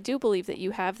 I really do believe that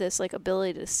you have this like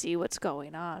ability to see what's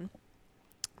going on.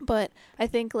 But I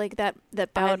think like that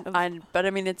bout of But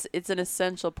I mean, it's an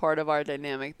essential part of our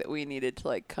dynamic that we needed to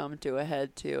like come to a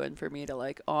head to, and for me to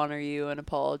like honor you and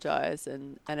apologize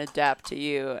and adapt to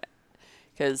you,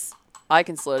 because I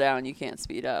can slow down, you can't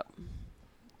speed up.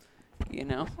 You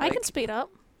know, I like, can speed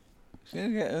up.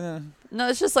 No,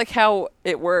 it's just like how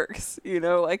it works. You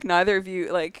know, like neither of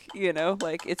you, like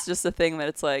like it's just a thing that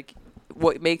it's like.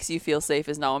 What makes you feel safe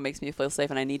is not what makes me feel safe,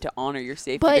 and I need to honor your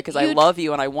safety But because I love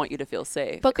you and I want you to feel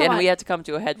safe. But come and on. we had to come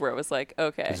to a head where it was like,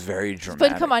 okay, It's very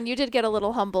dramatic. But come on, you did get a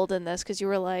little humbled in this because you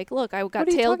were like, "Look, I got What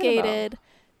are you talking about? tailgated,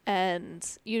 and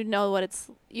you know what it's.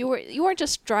 You weren't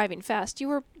just driving fast. You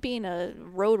were being a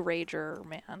road rager,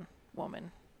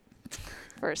 woman,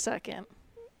 for a second.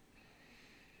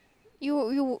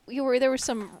 You were there was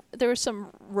some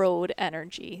road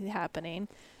energy happening,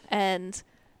 and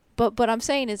but I'm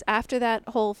saying is after that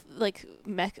whole like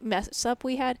mess up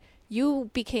we had, you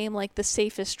became like the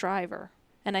safest driver,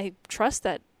 and I trust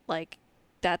that like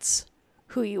that's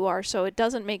who you are. So it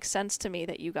doesn't make sense to me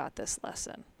that you got this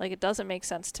lesson. Like it doesn't make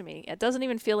sense to me. It doesn't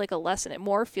even feel like a lesson. It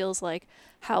more feels like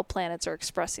how planets are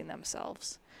expressing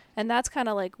themselves. And that's kind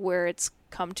of like where it's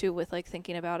come to with like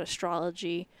thinking about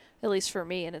astrology, at least for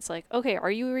me. And it's like, okay,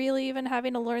 are you really even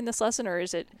having to learn this lesson, or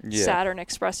is it Yeah. Saturn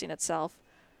expressing itself?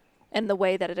 and the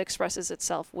way that it expresses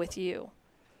itself with you.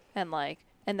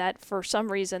 And that for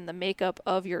some reason the makeup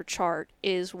of your chart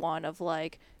is one of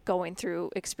like going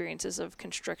through experiences of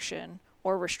constriction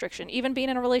or restriction, even being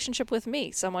in a relationship with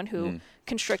me, someone who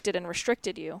constricted and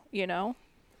restricted you, you know?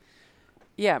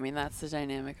 Yeah, I mean, that's the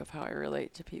dynamic of how I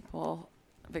relate to people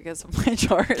because of my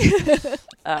chart.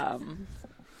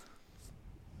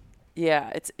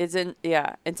 Yeah, it's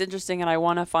interesting, and I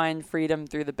want to find freedom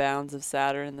through the bounds of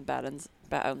Saturn and the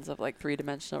bounds of like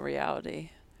three-dimensional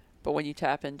reality. But when you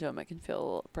tap into them, it can feel a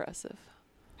little oppressive.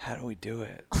 How do we do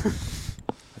it?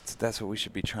 That's what we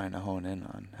should be trying to hone in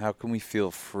on. How can we feel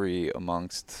free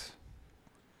amongst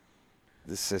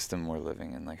the system we're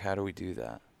living in? Like, how do we do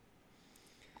that?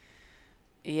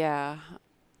 Yeah.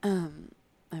 I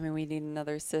mean, we need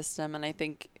another system, and I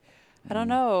think, I don't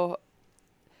know.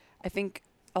 I think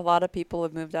a lot of people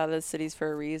have moved out of the cities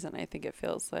for a reason. I think it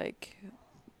feels like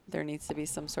there needs to be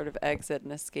some sort of exit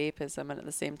and escapism, and at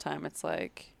the same time, it's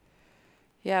like,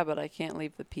 yeah, but I can't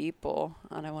leave the people,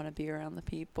 and I want to be around the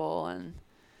people, and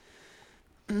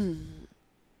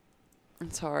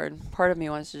it's hard. Part of me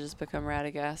wants to just become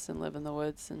Radagast and live in the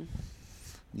woods, and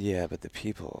Yeah, but the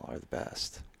people are the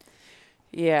best.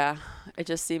 yeah, it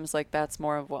just seems like that's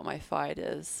more of what my fight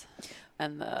is,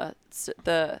 and a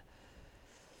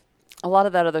lot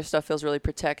of that other stuff feels really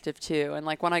protective too. And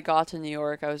like when I got to New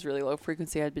York, I was really low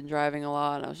frequency. I'd been driving a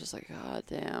lot, and I was just like, God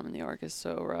damn, New York is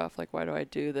so rough. Like, why do I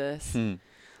do this? And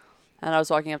I was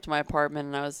walking up to my apartment,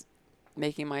 and I was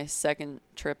making my second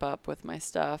trip up with my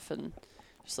stuff, and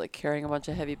just like carrying a bunch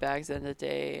of heavy bags at the end of the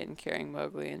day, and carrying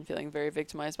Mowgli, and feeling very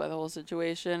victimized by the whole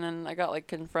situation. And I got like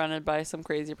confronted by some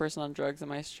crazy person on drugs in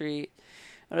my street.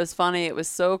 And it was funny. It was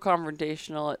so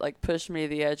confrontational. It like pushed me to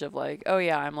the edge of like, oh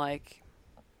yeah, I'm like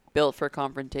built for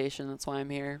confrontation. That's why I'm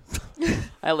here.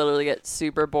 I literally get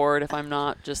super bored if I'm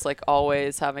not just like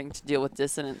always having to deal with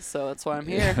dissonance. So that's why I'm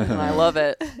here, and I love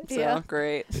it. So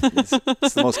great. It's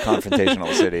the most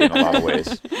confrontational city in a lot of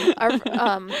ways.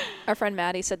 Our friend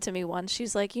Maddie said to me once,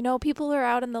 she's like, you know, people are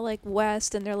out in the like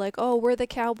West, and they're like, oh, we're the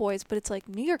cowboys, but it's like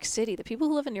New York City. The people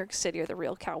who live in New York City are the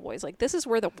real cowboys. Like, this is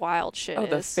where the wild shit is. Oh,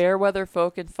 the fair weather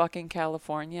folk in fucking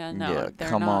California. No, Yeah, they're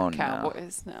come not on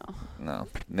cowboys. No.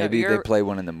 Maybe they play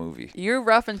one in the movie. You're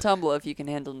rough and tumble if you can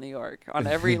handle New York on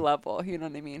every level. You know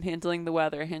what I mean? Handling the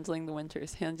weather, handling the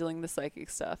winters, handling the psychic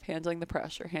stuff, handling the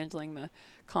pressure, handling the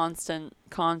constant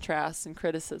contrast and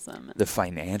criticism. The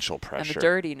financial pressure. And the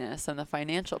dirtiness and the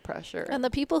financial pressure. And the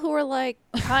people who are like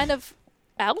kind of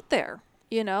out there,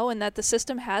 you know, and that the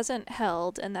system hasn't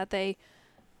held, and that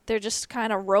they're just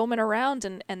kind of roaming around,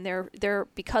 and they're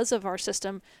because of our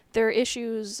system, their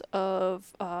issues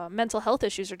of mental health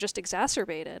issues are just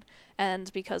exacerbated,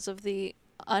 and because of the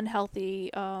unhealthy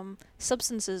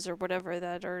substances or whatever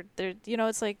that are there, you know,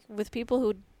 it's like with people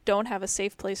who don't have a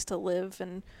safe place to live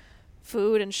and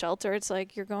food and shelter, it's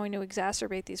like you're going to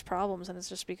exacerbate these problems, and it's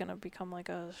just going to become like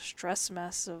a stress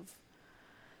mess of.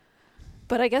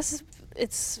 But I guess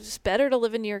it's just better to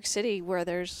live in New York City where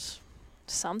there's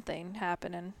something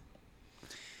happening.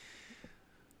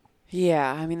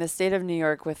 Yeah, I mean, the state of New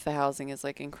York with the housing is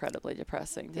like incredibly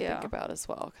depressing to Yeah. think about as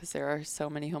well, because there are so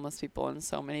many homeless people and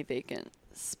so many vacant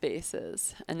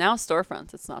spaces, and now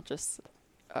storefronts. It's not just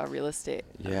real estate.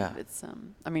 Yeah. It's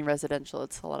I mean, residential.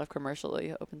 It's a lot of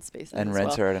commercially open spaces. And as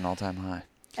rents well. are at an all-time high.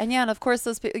 And yeah, and of course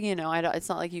those people, you know, it's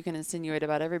not like you can insinuate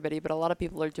about everybody, but a lot of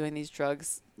people are doing these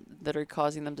drugs that are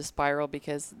causing them to spiral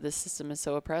because the system is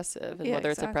so oppressive, and Yeah, whether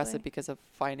it's exactly. oppressive because of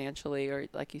financially or,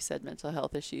 like you said, mental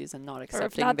health issues and not Or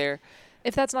accepting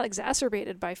if that's not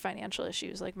exacerbated by financial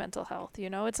issues like mental health, you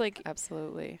know, it's like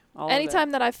absolutely. All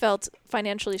anytime that I felt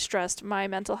financially stressed, my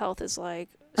mental health is like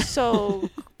so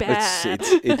bad.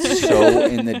 It's so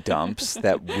in the dumps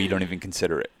that we don't even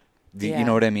consider it. You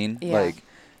know what I mean? Yeah. Like,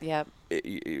 yeah.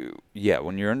 Yeah,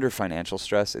 when you're under financial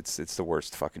stress, it's the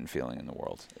worst fucking feeling in the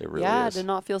world. It really is. To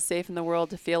not feel safe in the world,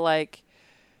 to feel like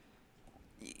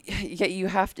you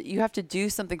have to do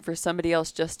something for somebody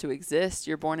else just to exist.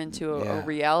 You're born into a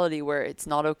reality where it's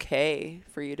not okay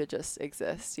for you to just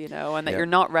exist, you know, and that you're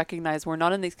not recognized. We're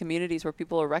not in these communities where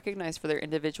people are recognized for their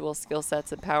individual skill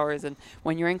sets and powers. And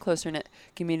when you're in closer knit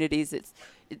communities,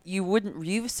 you wouldn't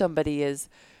view somebody as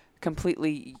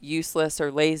completely useless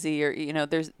or lazy, or, you know,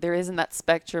 there isn't that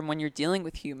spectrum when you're dealing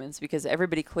with humans, because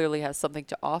everybody clearly has something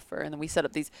to offer. And then we set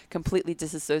up these completely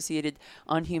disassociated,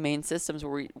 unhumane systems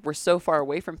where we're so far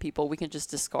away from people, we can just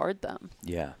discard them.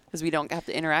 Yeah. Because we don't have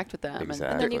to interact with them. Exactly.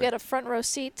 And then you get a front row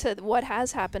seat to what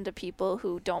has happened to people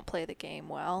who don't play the game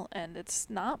well, and it's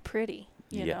not pretty,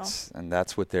 you know? And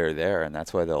that's what they're there, and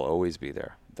that's why they'll always be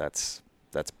there. That's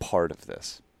part of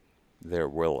this. There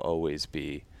will always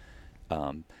be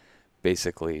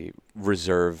basically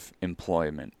reserve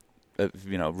employment,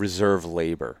 reserve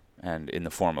labor, and in the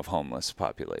form of homeless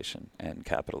population. And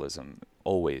capitalism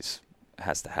always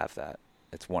has to have that.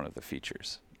 It's one of the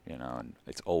features, and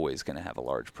it's always going to have a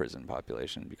large prison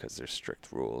population because there's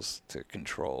strict rules to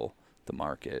control the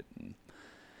market. And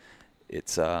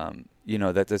it's,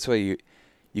 that's why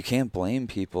you can't blame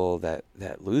people that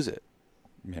lose it,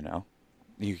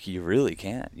 You really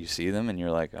can't. You see them and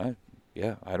you're like,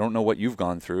 yeah, I don't know what you've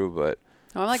gone through, but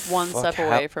I'm like one step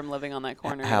away from living on that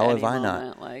corner. How at have any I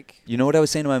moment. not? Like, you know what I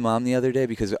was saying to my mom the other day?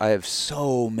 Because I have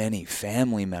so many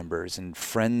family members and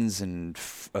friends and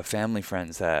family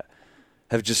friends that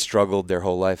have just struggled their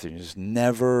whole life and just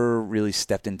never really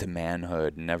stepped into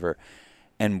manhood, never.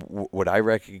 And what I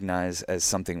recognize as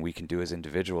something we can do as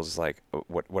individuals is like,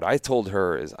 what I told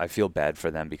her is I feel bad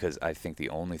for them because I think the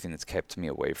only thing that's kept me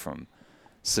away from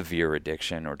severe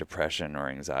addiction or depression or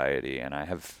anxiety, and I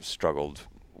have struggled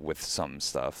with some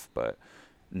stuff, but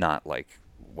not like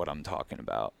what I'm talking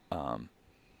about,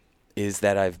 is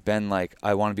that I've been like,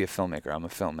 I want to be a filmmaker. I'm a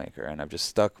filmmaker. And I've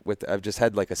just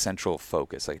had like a central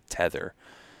focus, like tether.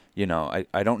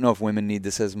 I don't know if women need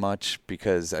this as much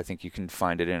because I think you can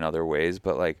find it in other ways,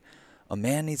 but like a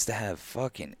man needs to have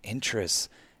fucking interests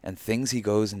and things he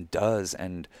goes and does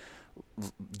and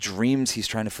dreams he's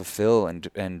trying to fulfill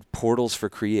and portals for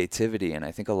creativity. And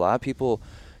I think a lot of people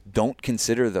don't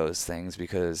consider those things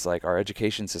because like our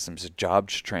education system is a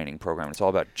jobs training program. It's all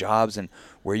about jobs and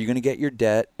where you're going to get your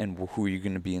debt and who you're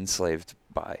going to be enslaved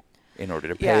by in order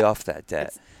to pay off that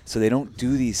debt. So they don't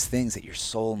do these things that your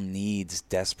soul needs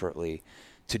desperately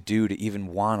to do to even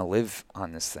want to live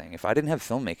on this thing. If I didn't have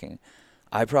filmmaking,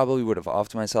 I probably would have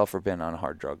offed myself or been on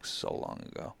hard drugs so long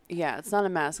ago. Yeah, it's not a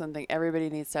masculine thing. Everybody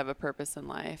needs to have a purpose in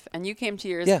life. And you came to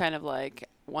yours kind of like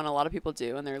when a lot of people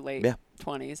do in their late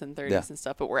 20s and 30s and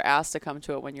stuff, but we're asked to come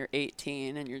to it when you're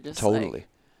 18 and you're just totally.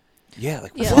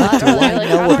 What do like, I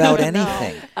know about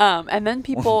anything? And then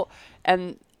people,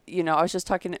 and I was just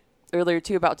talking earlier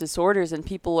too about disorders, and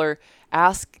people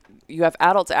you have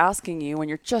adults asking you when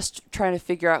you're just trying to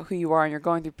figure out who you are and you're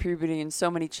going through puberty and so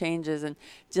many changes and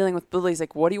dealing with bullies,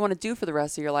 like, what do you want to do for the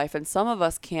rest of your life? And some of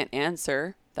us can't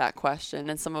answer that question.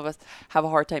 And some of us have a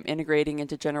hard time integrating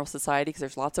into general society because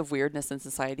there's lots of weirdness in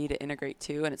society to integrate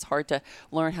to. And it's hard to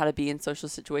learn how to be in social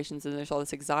situations. And there's all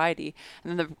this anxiety.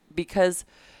 And then because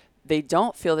they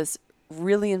don't feel this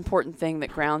really important thing that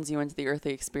grounds you into the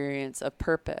earthly experience of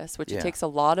purpose, which it takes a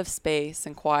lot of space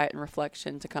and quiet and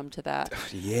reflection to come to that.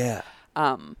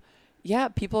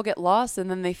 People get lost and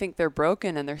then they think they're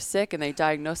broken and they're sick and they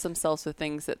diagnose themselves with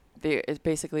things that it's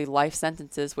basically life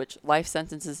sentences, which life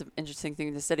sentences is an interesting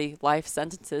thing to study. Life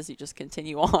sentences, you just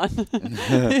continue on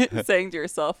saying to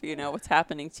yourself, what's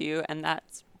happening to you. And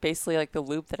that's basically like the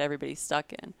loop that everybody's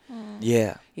stuck in.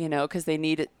 Because they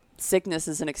need it. Sickness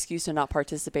is an excuse to not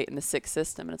participate in the sick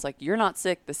system. And it's like, you're not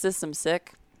sick. The system's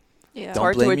sick. Yeah. It's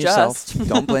hard to adjust.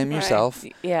 Don't blame yourself.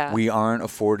 Yeah. We aren't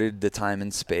afforded the time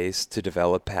and space to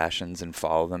develop passions and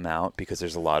follow them out because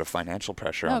there's a lot of financial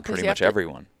pressure on pretty much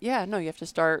everyone. Yeah, no, you have to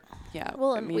start,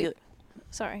 Well, immediately.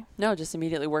 Just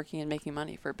immediately working and making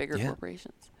money for bigger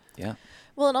corporations. Yeah.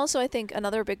 Well, and also I think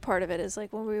another big part of it is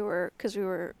like when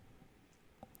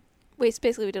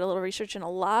basically we did a little research, and a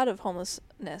lot of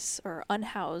homelessness or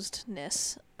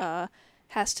unhousedness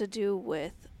has to do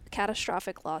with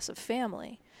catastrophic loss of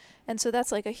family. And so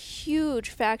that's like a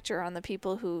huge factor on the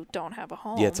people who don't have a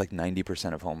home. Yeah, it's like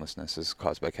 90% of homelessness is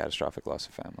caused by catastrophic loss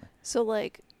of family. So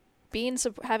like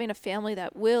having a family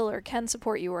that will or can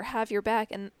support you or have your back.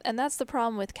 And that's the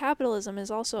problem with capitalism,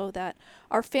 is also that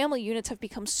our family units have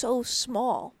become so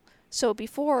small. So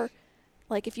before,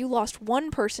 like if you lost one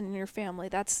person in your family,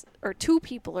 or two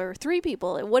people or three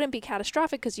people, it wouldn't be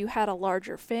catastrophic because you had a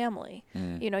larger family.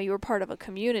 You were part of a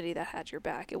community that had your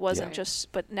back. It wasn't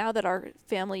just, but now that our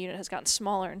family unit has gotten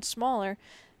smaller and smaller,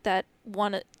 that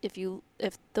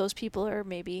if those people are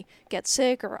maybe get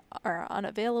sick or are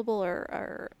unavailable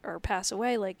or pass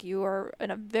away, like you are in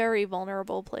a very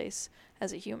vulnerable place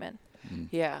as a human.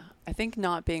 Yeah. I think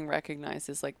not being recognized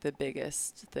is like the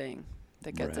biggest thing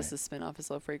that gets us to spin off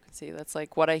as low frequency. That's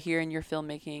like what I hear in your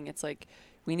filmmaking. It's like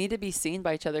we need to be seen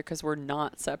by each other because we're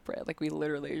not separate. Like we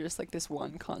literally are just like this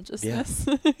one consciousness.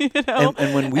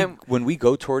 And when we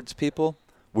go towards people,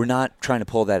 we're not trying to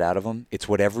pull that out of them. It's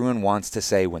what everyone wants to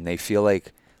say when they feel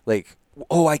like,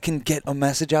 oh, I can get a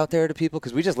message out there to people,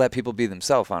 because we just let people be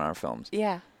themselves on our films.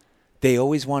 Yeah. They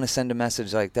always want to send a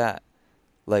message like that.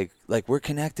 Like we're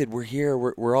connected, we're here,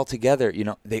 we're all together.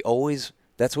 They always.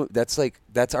 That's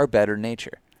our better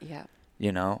nature. Yeah.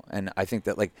 And I think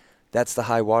that that's the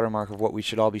high watermark of what we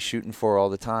should all be shooting for all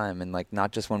the time. And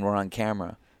not just when we're on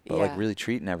camera, but like really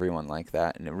treating everyone like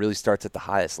that. And it really starts at the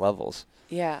highest levels.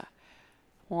 Yeah.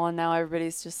 Well, and now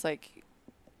everybody's just like,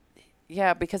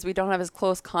 yeah, because we don't have as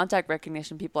close contact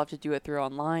recognition, people have to do it through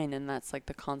online. And that's like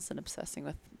the constant obsessing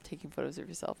with taking photos of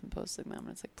yourself and posting them. And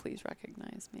it's like, please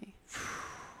recognize me.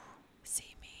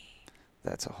 See me.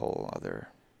 That's a whole other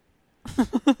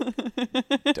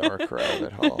dark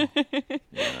rabbit hole, you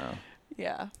know?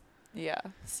 Yeah. Yeah.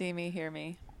 See me, hear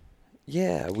me.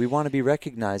 Yeah, we want to be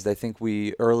recognized. I think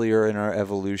earlier in our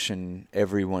evolution,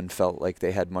 everyone felt like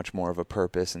they had much more of a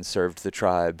purpose and served the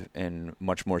tribe in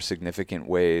much more significant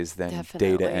ways than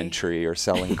Definitely. data entry or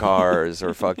selling cars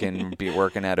or fucking be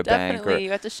working at a bank. Definitely, you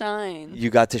got to shine. You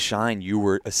got to shine. You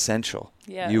were essential.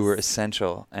 Yes. You were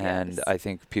essential. And Yes. I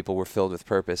think people were filled with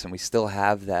purpose, and we still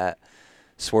have that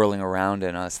swirling around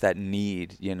in us, that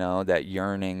need, you know, that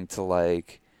yearning to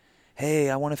like, hey,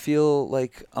 I want to feel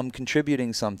like I'm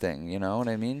contributing something, you know what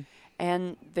I mean?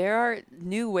 And there are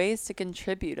new ways to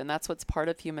contribute, and that's what's part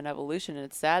of human evolution. And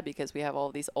it's sad because we have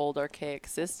all these old archaic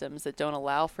systems that don't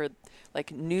allow for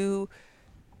like new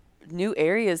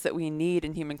areas that we need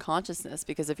in human consciousness,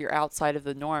 because if you're outside of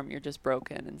the norm, you're just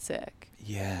broken and sick.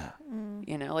 Yeah.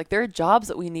 You know, like there are jobs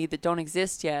that we need that don't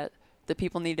exist yet that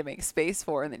people need to make space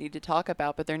for and that need to talk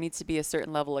about, but there needs to be a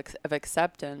certain level of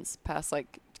acceptance past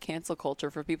like cancel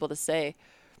culture for people to say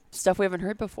stuff we haven't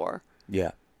heard before.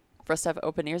 Yeah. For us to have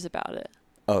open ears about it.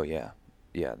 Oh yeah.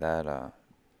 Yeah,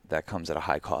 that comes at a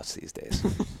high cost these days.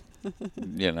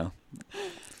 You know.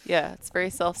 Yeah, it's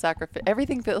very self-sacrificial.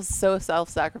 Everything feels so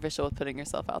self-sacrificial with putting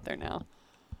yourself out there now.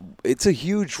 It's a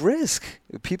huge risk.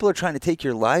 People are trying to take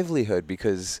your livelihood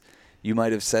because you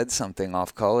might have said something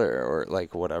off color or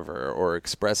like whatever, or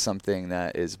expressed something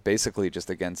that is basically just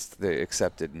against the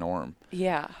accepted norm.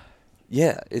 Yeah.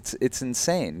 Yeah, it's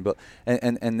insane. But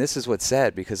and this is what's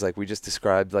sad, because like we just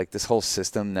described like this whole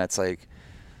system that's like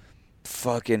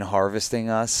fucking harvesting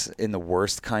us in the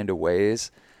worst kind of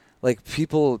ways. Like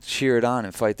people cheer it on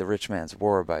and fight the rich man's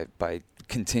war by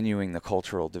continuing the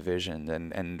cultural division,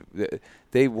 and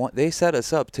they set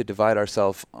us up to divide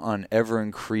ourselves on ever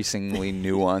increasingly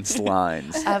nuanced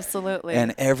lines. Absolutely.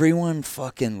 And everyone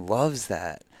fucking loves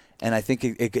that. And I think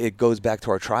it goes back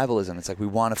to our tribalism. It's like we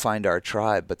want to find our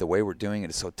tribe, but the way we're doing it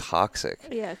is so toxic.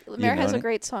 Yeah, Mare know has what a I-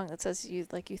 great song that says you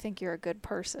think you're a good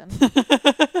person. Yeah.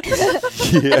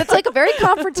 And it's like very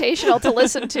confrontational to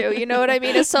listen to. You know what I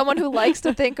mean? As someone who likes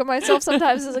to think of myself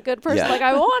sometimes as a good person, Yeah. like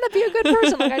I want to be a good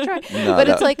person, like I try. No, but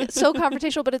no. it's like so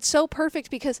confrontational, but it's so perfect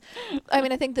because, I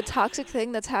mean, I think the toxic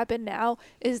thing that's happened now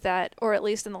is that, or at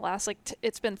least in the last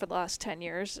it's been for the last 10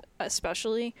 years,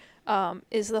 especially,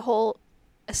 is the whole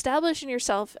establishing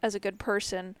yourself as a good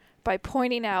person by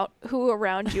pointing out who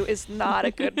around you is not a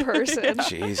good person.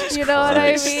 Jesus You know what I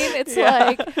Christ. mean? It's Yeah.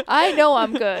 like, I know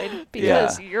I'm good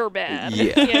because you're bad.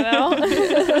 Yeah. You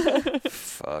know?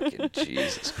 Fucking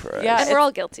Jesus Christ. Yeah. And we're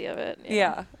all guilty of it.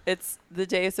 Yeah, it's the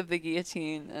days of the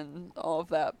guillotine and all of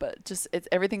that, but just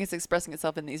everything is expressing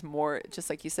itself in these more,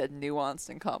 just like you said, nuanced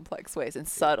and complex ways, and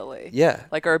subtly. Yeah.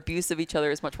 Like our abuse of each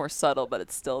other is much more subtle, but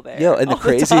it's still there. Yeah, and the all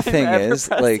crazy time, thing ever is,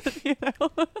 present, like, you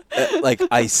know? like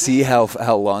I see how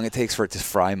long it takes for it to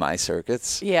fry my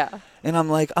circuits. Yeah. And I'm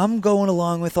like, I'm going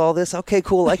along with all this. Okay,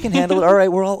 cool. I can handle it. All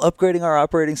right, we're all upgrading our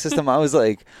operating system. I was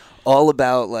like, all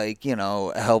about like, you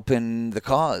know, helping the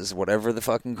cause, whatever the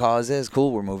fucking cause is.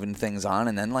 Cool, we're moving things on.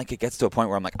 And then like it gets to a point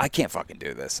where I'm like, I can't fucking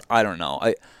do this. I don't know.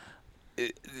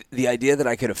 The idea that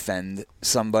I could offend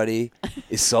somebody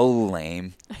is so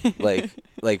lame. Like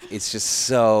it's just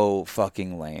so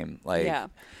fucking lame. Like, yeah.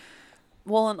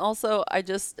 Well, and also I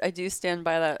do stand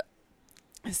by that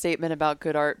statement about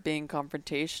good art being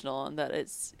confrontational, and that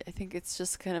I think it's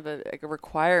just kind of a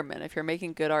requirement. If you're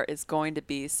making good art, it's going to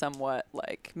be somewhat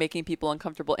like making people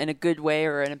uncomfortable in a good way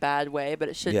or in a bad way, but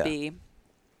it should be,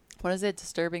 what is it?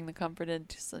 Disturbing the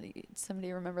comforted.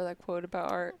 Somebody remember that quote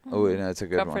about art? oh, no, it's a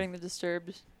good Comforting one. the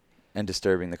disturbed. And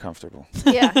disturbing the comfortable.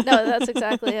 Yeah, no, that's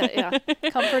exactly it. Yeah.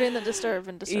 Comforting the disturbed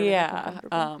and disturbing the Yeah.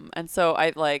 uncomfortable. And so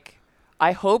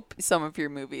I hope some of your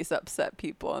movies upset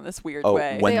people in this weird Oh,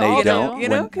 way. when They they, all do. don't, You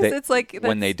know, when because they, it's like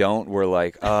when they don't, we're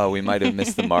like, oh, we might have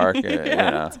missed the mark. You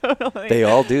know. Totally. They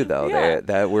all do though. Yeah.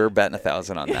 That we're betting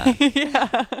 1,000 on that.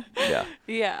 yeah. Yeah.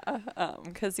 Yeah.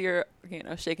 Because you're,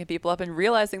 shaking people up and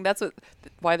realizing that's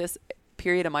why this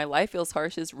period of my life feels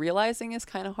harsh, is realizing is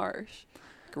kind of harsh.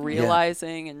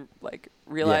 Realizing and like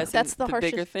realizing That's the bigger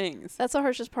harshest- things. That's the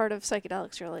harshest part of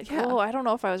psychedelics. You're like, Yeah. oh, I don't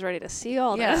know if I was ready to see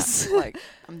all Yeah, this. like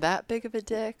I'm that big of a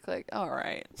dick. Like, all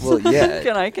right. Well, yeah.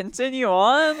 Can I continue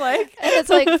on? Like, And it's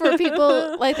like for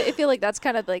people, like I feel like that's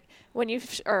kind of like when you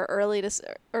are early to,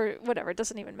 or whatever, it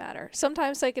doesn't even matter.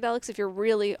 Sometimes psychedelics, if you're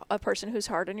really a person who's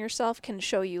hard on yourself, can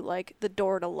show you like the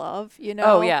door to love, you know?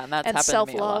 oh yeah, and that's And happened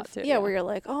to me a lot self-love. too. Yeah, where you're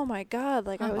like, oh my God,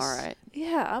 like I I'm was, all right.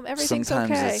 yeah, everything's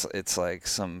Sometimes okay. it's like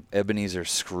some Ebenezer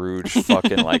Scrooge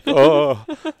fucking like, oh,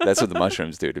 that's what the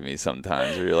mushrooms do to me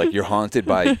sometimes. Where you're like, you're haunted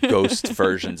by ghost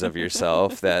versions of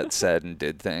yourself that said and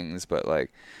did things, but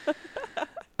like,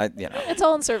 It's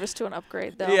all in service to an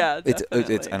upgrade, though. Yeah, it's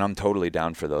definitely. and I'm totally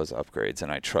down for those upgrades,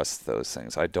 and I trust those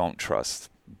things. I don't trust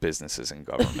businesses and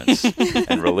governments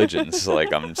and religions.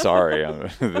 Like, I'm sorry,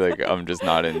 I'm just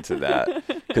not into that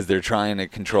because they're trying to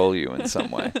control you in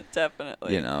some way.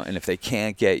 Definitely. You know, and if they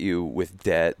can't get you with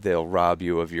debt, they'll rob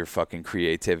you of your fucking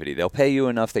creativity. They'll pay you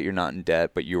enough that you're not in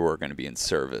debt, but you are going to be in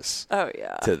service Oh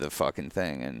yeah. to the fucking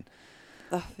thing. And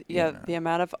Yeah, you know. the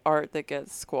amount of art that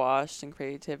gets squashed and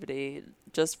creativity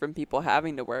just from people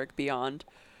having to work beyond,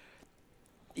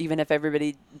 even if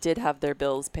everybody did have their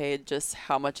bills paid, just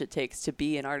how much it takes to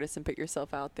be an artist and put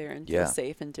yourself out there and Yeah. feel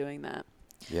safe in doing that.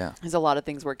 yeah, There's a lot of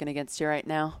things working against you right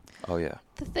now. oh yeah,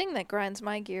 The thing that grinds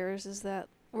my gears is that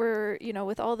we're,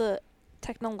 with all the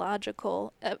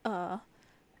technological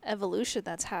evolution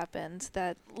that's happened,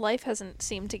 that life hasn't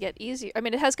seemed to get easier. I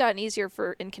mean, it has gotten easier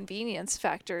for inconvenience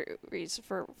factors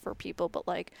for people, but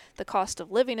like the cost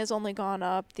of living has only gone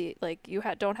up. The like you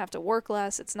don't have to work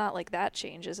less. It's not like that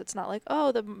changes. It's not like,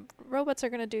 oh, the robots are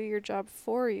going to do your job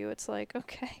for you. It's like,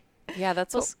 okay, Yeah,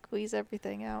 that's we'll what, squeeze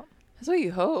everything out. that's what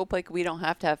you hope. Like, we don't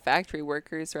have to have factory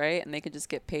workers, right? And they can just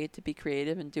get paid to be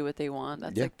creative and do what they want.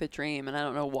 That's Yeah. like the dream. And I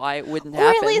don't know why it wouldn't Or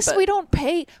happen. at least but we don't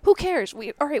pay. Who cares?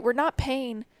 We're not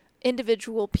paying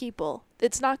individual people.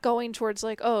 It's not going towards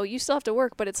like, oh, you still have to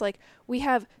work, but it's like we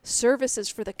have services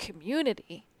for the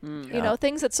community. Mm. You know,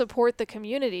 things that support the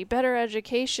community, better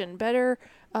education, better,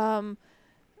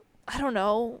 I don't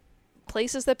know,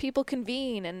 places that people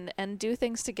convene and do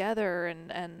things together.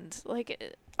 And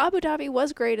like Abu Dhabi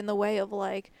was great in the way of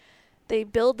like, they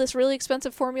build this really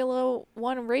expensive Formula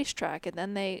One racetrack and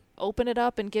then they open it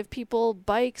up and give people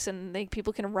bikes and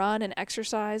people can run and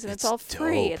exercise and it's all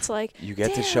free. dope. It's like, You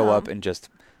get to show up damn. and just,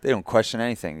 they don't question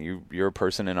anything. You're a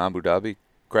person in Abu Dhabi,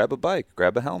 grab a bike,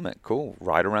 grab a helmet, cool,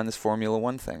 ride around this Formula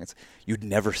One thing. You'd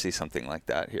never see something like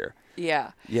that here.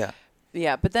 Yeah. Yeah.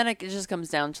 Yeah, but then it just comes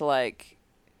down to like,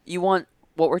 you want,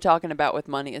 what we're talking about with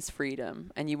money is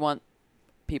freedom, and you want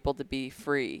people to be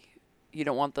free. You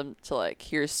don't want them to like,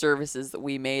 here's services that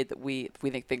we made that we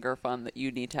think are fun that you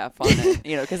need to have fun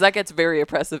in, because that gets very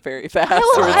oppressive very fast.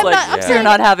 Where it's I'm like, not- I'm you're saying-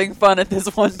 not having fun at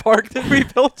this one park that we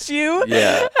built you.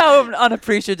 Yeah. How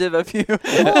unappreciative of you.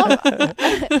 Well,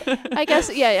 I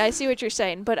guess, yeah, I see what you're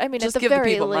saying, but I mean, Just at the give the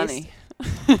very people least, money.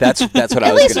 That's what I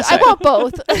at was least going to I say. want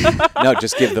both. No,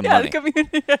 just give them Yeah, money. the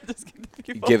community. Yeah, just give the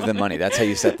people Give them money. That's how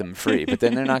you set them free. But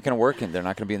then they're not going to work and they're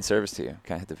not going to be in service to you.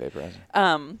 Can I hit the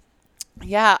vaporizer?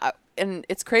 Yeah, and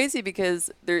it's crazy because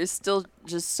there is still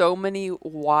just so many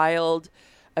wild,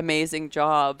 amazing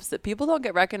jobs that people don't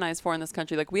get recognized for in this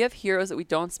country. Like, we have heroes that we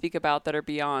don't speak about that are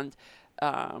beyond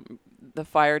the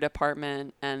fire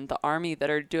department and the army that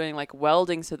are doing like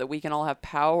welding so that we can all have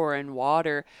power and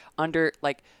water under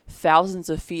like thousands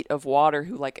of feet of water,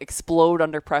 who like explode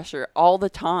under pressure all the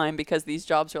time because these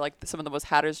jobs are like some of the most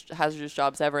hazardous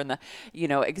jobs ever, and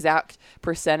the exact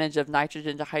percentage of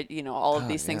nitrogen to all of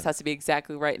these things has to be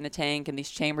exactly right in the tank, and these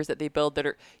chambers that they build that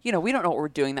are we don't know what we're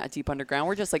doing that deep underground.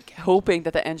 We're just like hoping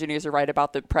that the engineers are right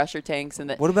about the pressure tanks and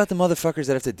that. What about the motherfuckers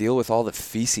that have to deal with all the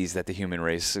feces that the human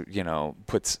race,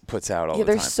 puts out all the time?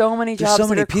 There's so many There's jobs so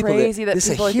many that are people crazy that this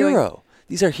people is are a doing. hero.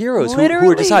 These are heroes who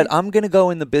Literally. decide, I'm going to go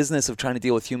in the business of trying to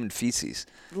deal with human feces.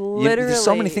 There's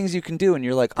so many Literally. things you can do, and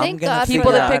you're like, I'm Thank going to God for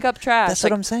People that Yeah. pick up trash. That's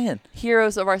like, what I'm saying.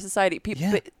 heroes of our society. People,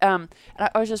 Yeah. and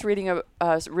I was just reading a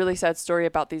really sad story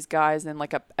about these guys in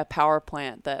like a power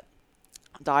plant that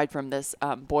died from this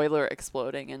boiler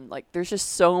exploding, and like there's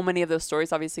just so many of those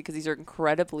stories, obviously, because these are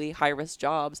incredibly high risk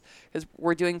jobs, because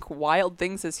we're doing wild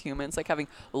things as humans, like having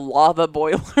lava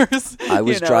boilers. I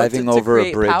was driving to over a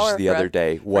create bridge power the for other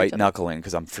day, each white other. knuckling,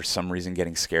 because I'm for some reason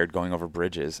getting scared going over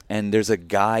bridges, and there's a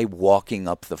guy walking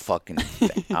up the fucking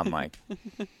thing. I'm like,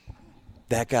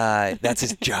 that guy, that's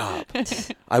his job.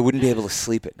 I wouldn't be able to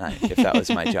sleep at night if that was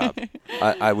my job.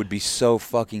 I would be so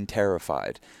fucking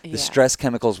terrified. Yeah. The stress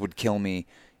chemicals would kill me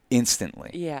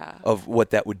instantly Yeah. of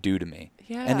what that would do to me.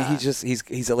 Yeah. And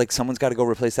he's like, someone's got to go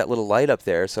replace that little light up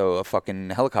there so a fucking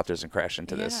helicopter doesn't crash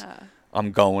into this. Yeah.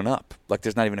 I'm going up. Like,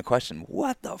 there's not even a question.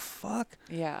 What the fuck?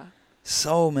 Yeah.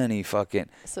 So many fucking.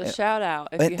 So shout out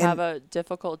if and- you have a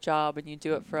difficult job and you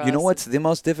do it for us. You know what's the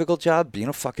most difficult job? Being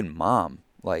a fucking mom.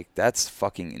 Like, that's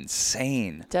fucking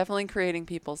insane. Definitely creating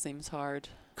people seems hard.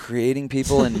 Creating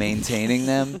people and maintaining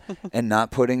them and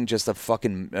not putting just a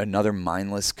fucking another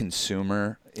mindless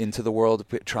consumer into the world,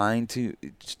 but trying to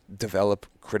develop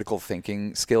critical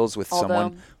thinking skills with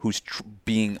someone who's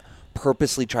being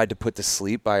purposely tried to put to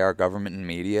sleep by our government and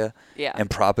media and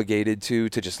propagated to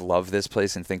just love this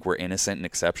place and think we're innocent and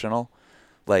exceptional.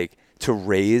 Like, to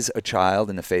raise a child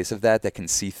in the face of that can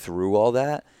see through all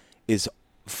that is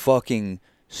fucking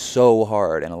so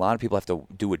hard. And a lot of people have to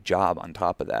do a job on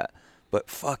top of that. But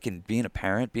fucking being a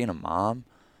parent, being a mom,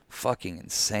 fucking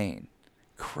insane.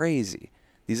 Crazy.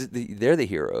 They're the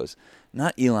heroes.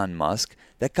 Not Elon Musk.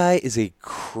 That guy is a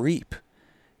creep.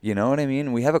 You know what I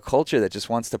mean? We have a culture that just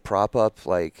wants to prop up,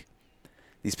 like,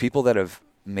 these people that have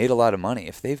made a lot of money.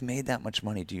 If they've made that much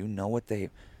money, do you know what the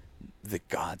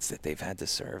gods that they've had to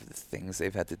serve, the things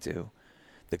they've had to do,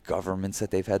 the governments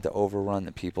that they've had to overrun,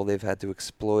 the people they've had to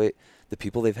exploit, the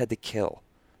people they've had to kill?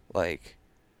 Like,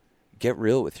 get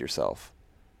real with yourself.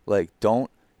 Like,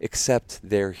 don't accept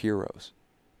their heroes.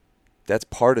 That's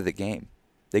part of the game.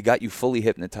 They got you fully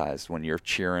hypnotized when you're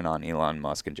cheering on Elon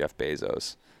Musk and Jeff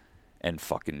Bezos and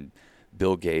fucking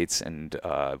Bill Gates and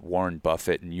Warren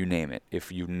Buffett and you name it.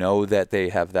 If you know that they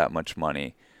have that much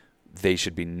money, they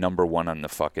should be number one on the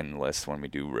fucking list when we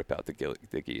do rip out the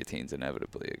guillotines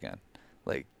inevitably again.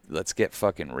 Like, let's get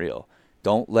fucking real.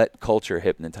 Don't let culture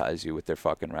hypnotize you with their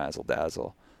fucking razzle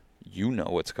dazzle. You know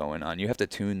what's going on. You have to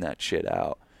tune that shit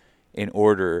out in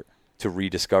order to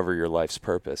rediscover your life's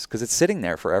purpose, because it's sitting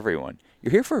there for everyone.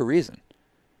 You're here for a reason.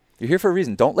 You're here for a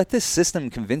reason. Don't let this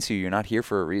system convince you you're not here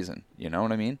for a reason. You know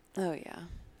what I mean? Oh, yeah.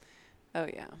 Oh,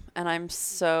 yeah. And I'm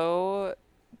so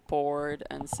bored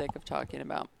and sick of talking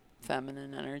about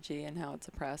feminine energy and how it's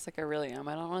oppressed. Like, I really am.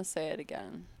 I don't want to say it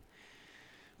again.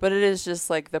 But it is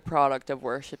just like the product of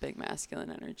worshiping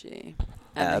masculine energy.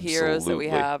 And the heroes that we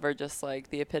have are just like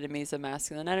the epitomes of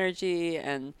masculine energy.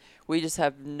 And we just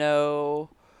have no...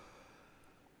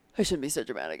 I shouldn't be so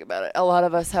dramatic about it. A lot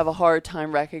of us have a hard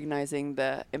time recognizing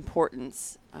the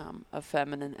importance of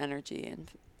feminine energy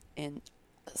in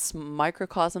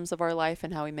microcosms of our life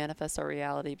and how we manifest our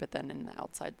reality, but then in the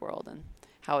outside world and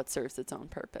how it serves its own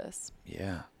purpose.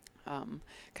 Yeah.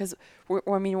 Because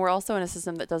we're also in a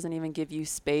system that doesn't even give you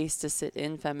space to sit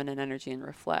in feminine energy and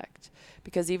reflect.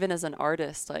 Because even as an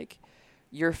artist, like,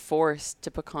 you're forced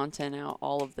to put content out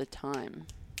all of the time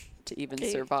to even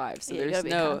survive. So there's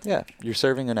no... Yeah, you're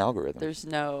serving an algorithm. There's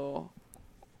no...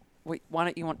 Wait, why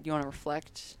don't you want to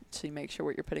reflect to make sure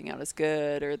what you're putting out is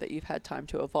good or that you've had time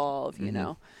to evolve, you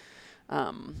know?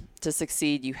 To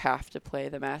succeed, you have to play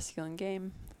the masculine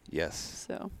game. Yes.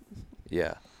 So...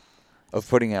 Yeah. Of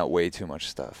putting out way too much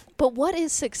stuff. But what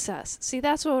is success? See,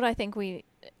 that's what I think we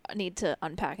need to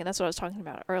unpack, and that's what I was talking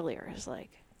about earlier. Is like,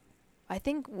 I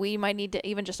think we might need to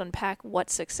even just unpack what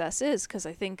success is, because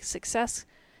I think success,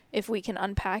 if we can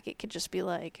unpack it, could just be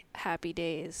like happy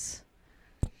days,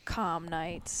 calm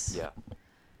nights, Yeah.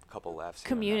 A couple laughs.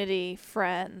 community,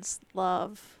 friends,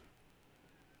 love.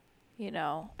 You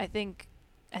know, I think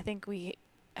we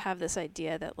have this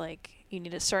idea that like you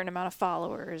need a certain amount of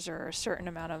followers or a certain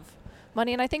amount of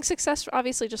money, and I think success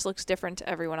obviously just looks different to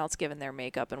everyone else given their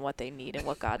makeup and what they need and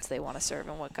what gods they want to serve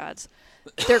and what gods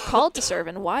they're called to serve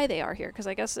and why they are here, because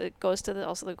I guess it goes to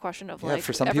also the question of like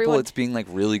for some people it's being like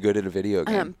really good at a video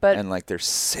game but and like they're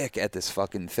sick at this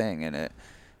fucking thing and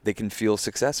they can feel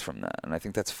success from that, and I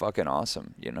think that's fucking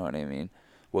awesome. You know what I mean?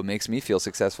 What makes me feel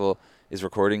successful is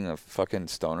recording a fucking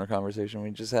stoner conversation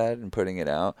we just had and putting it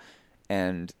out,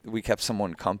 and we kept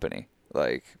someone company.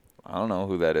 Like, I don't know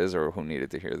who that is or who needed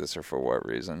to hear this or for what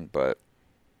reason, but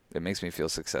it makes me feel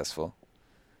successful.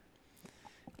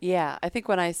 Yeah, I think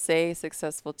when I say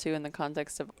successful too in the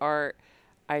context of art,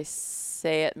 I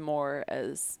say it more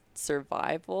as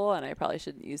survival, and I probably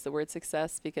shouldn't use the word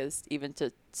success, because even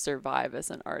to survive as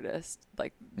an artist,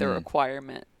 like the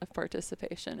requirement of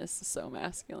participation is so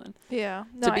masculine. Yeah.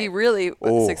 To be really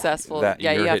successful,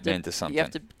 you're you have hitting to into something. You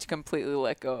have to completely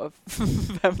let go of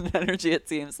feminine energy, it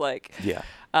seems like. Yeah.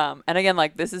 And again,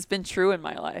 like, this has been true in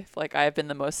my life. Like, I have been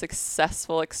the most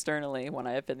successful externally when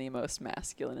I have been the most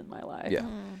masculine in my life. Yeah.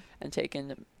 And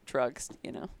taken drugs,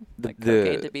 you know, The-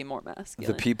 cocaine to be more masculine.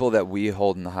 The people that we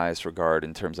hold in the highest regard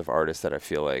in terms of artists that I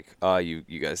feel like,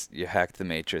 you guys, you hacked the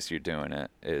matrix, you're doing it,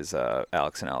 is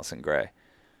Alex and Allison Gray.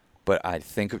 But I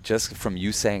think just from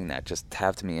you saying that just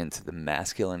tapped me into the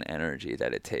masculine energy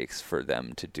that it takes for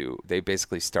them to do. They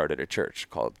basically started a church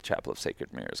called Chapel of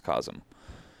Sacred Mirrors, Cosm.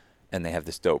 And they have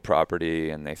this dope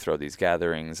property, and they throw these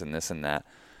gatherings and this and that.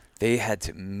 they had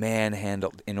to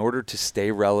manhandle in order to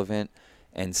stay relevant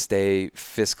and stay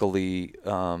fiscally,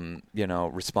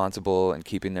 responsible and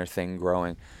keeping their thing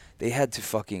growing. They had to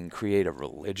fucking create a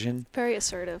religion. Very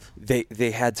assertive.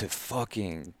 They had to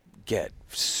fucking get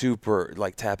super,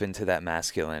 like, tap into that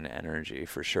masculine energy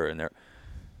for sure. And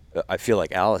I feel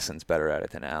like Allison's better at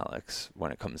it than Alex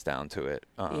when it comes down to it.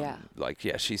 Yeah. Like,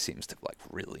 yeah, she seems to like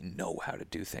really know how to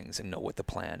do things and know what the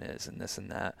plan is and this and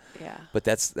that. Yeah. But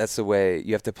that's the way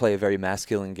you have to play a very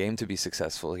masculine game to be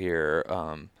successful here,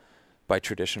 by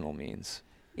traditional means.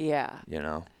 Yeah. You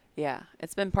know. Yeah.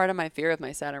 It's been part of my fear with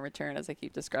my Saturn return, as I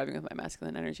keep describing with my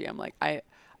masculine energy. I'm like,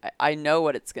 I know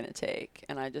what it's going to take.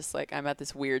 And I just like, I'm at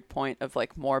this weird point of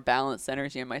like more balanced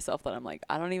energy in myself that I'm like,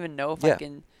 I don't even know if I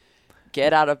can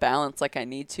get out of balance like I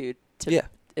need to. Yeah.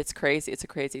 It's crazy. It's a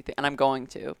crazy thing. And I'm going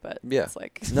to, but it's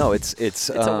like, no, it's it's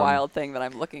a wild thing that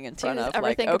I'm looking in front of. Ever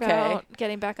Like, think okay. about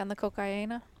getting back on the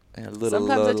cocaine?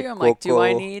 Sometimes I do. I'm like, do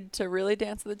I need to really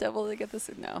dance with the devil to get this?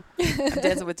 No. I'm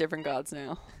dancing with different gods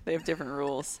now. They have different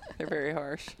rules. They're very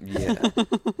harsh. Yeah.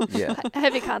 Yeah.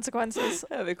 Heavy consequences.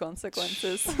 Heavy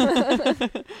consequences.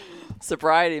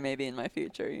 Sobriety maybe in my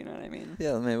future, you know what I mean?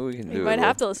 Yeah, maybe we can do it. You might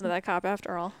have to listen to that cop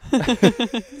after all.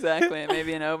 Exactly.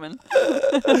 Maybe an omen.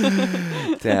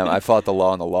 Damn, I fought the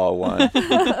law and the law won.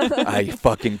 I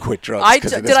fucking quit drugs.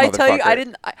 Did I tell you? I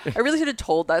didn't. I really should have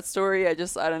told that story. I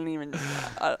don't even.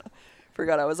 I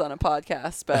forgot I was on a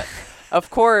podcast. But of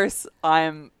course,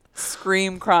 I'm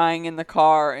scream crying in the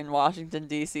car in Washington,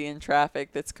 D.C. in traffic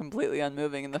that's completely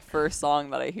unmoving. And the first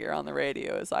song that I hear on the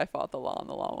radio is I Fought the Law and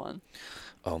the Law Won.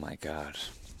 Oh, my God.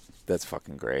 That's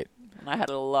fucking great. And I had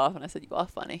a little laugh and I said, you are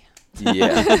funny.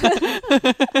 Yeah.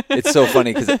 It's so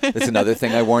funny because it's another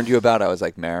thing I warned you about. I was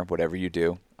like, Mare, whatever you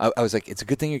do. I was like, it's a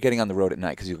good thing you're getting on the road at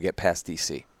night because you'll get past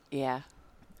D.C. Yeah.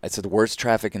 It's the worst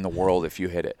traffic in the world if you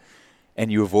hit it.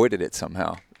 And you avoided it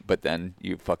somehow. But then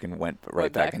you fucking went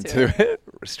right back into it.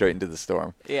 Straight into the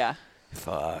storm. Yeah.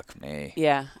 Fuck me.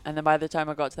 Yeah. And then by the time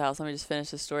I got to the house, let me just finish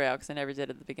the story out because I never did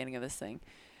at the beginning of this thing.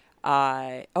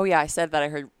 I said that I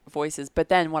heard voices, but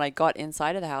then when I got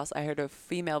inside of the house, I heard a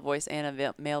female voice and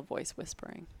a male voice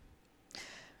whispering.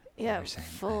 Yeah, Saying,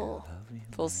 full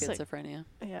like- schizophrenia.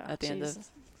 Yeah. At the end of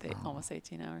Jesus. almost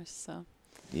 18 hours. So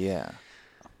Yeah.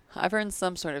 I've earned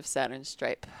some sort of Saturn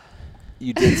stripe.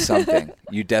 You did something.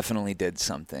 You definitely did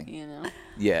something. You know,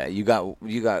 Yeah, you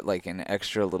got like an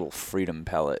extra little freedom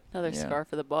pellet. another scar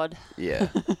for the bud. Yeah.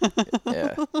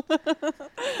 Yeah.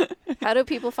 How do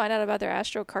people find out about their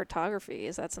astrocartography?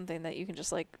 Is that something that you can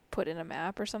just like put in a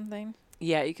map or something?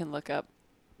 Yeah, you can look up,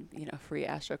 free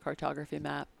astrocartography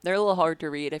map. They're a little hard to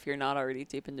read if you're not already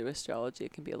deep into astrology.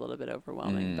 It can be a little bit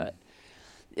overwhelming, but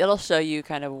it'll show you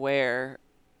kind of where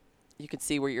you could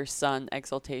see where your sun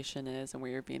exaltation is and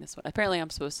where your Venus. Apparently, I'm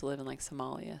supposed to live in like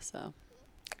Somalia, so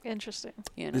Interesting.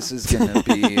 This is going to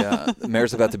be,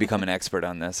 Mare's about to become an expert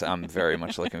on this. I'm very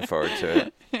much looking forward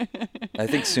to it. I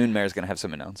think soon Mare's going to have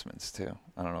some announcements too.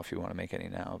 I don't know if you want to make any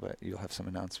now, but you'll have some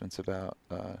announcements about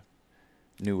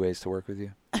new ways to work with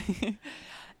you.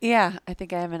 Yeah, I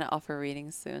think I'm going to offer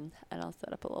readings soon, and I'll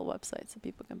set up a little website so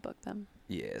people can book them.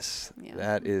 Yes, Yeah.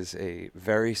 that is a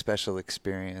very special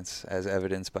experience, as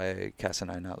evidenced by Cass and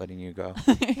I not letting you go.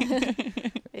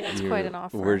 Yeah, it's quite an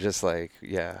offer. We're just like,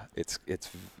 yeah, it's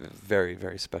very,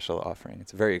 very special offering.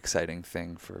 It's a very exciting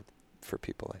thing for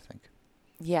people, I think.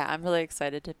 Yeah, I'm really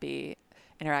excited to be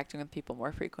interacting with people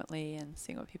more frequently and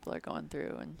seeing what people are going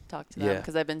through and talk to them Yeah.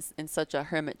 because I've been in such a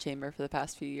hermit chamber for the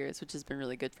past few years, which has been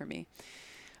really good for me.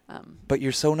 But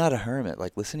you're so not a hermit.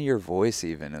 Like, listen to your voice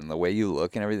even and the way you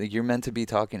look and everything. You're meant to be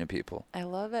talking to people. I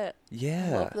love it. Yeah.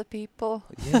 I love the people.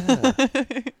 Yeah.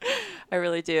 I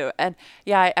really do. And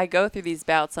yeah, I go through these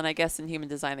bouts, and I guess in human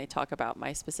design they talk about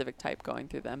my specific type going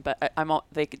through them. But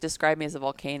they describe me as a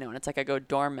volcano, and it's like I go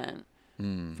dormant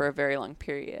for a very long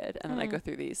period, and then I go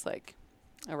through these like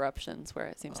eruptions where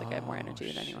it seems like I have more energy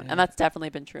than anyone. shit. And that's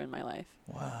definitely been true in my life.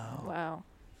 Wow. Wow.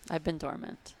 I've been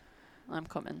dormant. I'm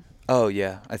coming. Oh,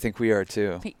 yeah. I think we are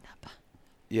too. Feet up.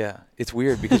 Yeah. It's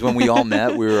weird because when we all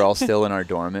met, we were all still in our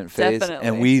dormant phase. Definitely.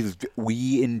 And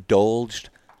we indulged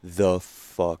the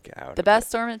fuck out The of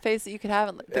best dormant phase that you could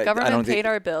have. The I don't government think- paid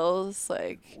our bills.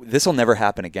 Like, This will never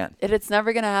happen again. it's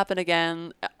never going to happen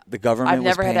again. The government I've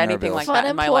never was had paying our anything like bills. that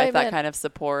in my life, that Unemployment. kind of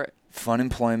support. Fun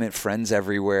employment, friends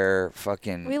everywhere,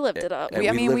 fucking. We lived it up. we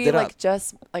lived we it like up.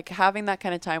 just like having that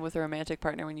kind of time with a romantic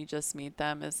partner when you just meet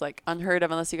them is like unheard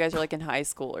of unless you guys are like in high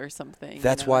school or something. you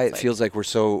That's know? why It's it like- feels like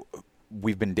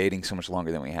we've been dating so much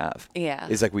longer than we have. Yeah.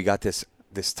 It's like we got this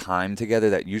time together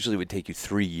that usually would take you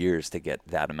 3 years to get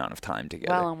that amount of time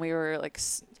together. Well, and we were like,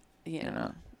 you know,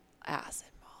 know. acid,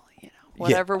 Molly, you know,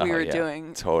 whatever we Oh, were yeah.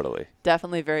 doing. Totally.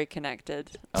 Definitely very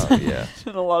connected. Oh yeah.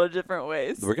 In a lot of different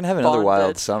ways. We're gonna have another wild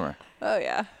Bonded. summer. Oh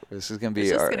yeah. This is gonna be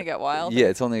It's just our. gonna get wild. Yeah,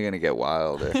 it's only gonna get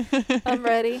wilder. I'm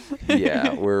ready.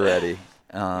 Yeah, we're ready.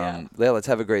 Yeah. Let's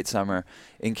have a great summer.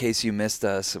 In case you missed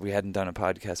us, we hadn't done a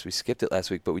podcast. We skipped it last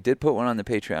week, but we did put one on the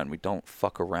Patreon. We don't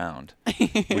fuck around.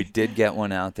 We did get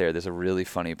one out there. There's a really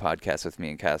funny podcast with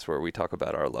me and Cass where we talk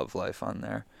about our love life on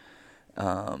there.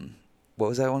 What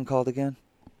was that one called again?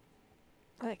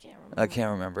 I can't remember. I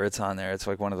can't remember. It's on there. It's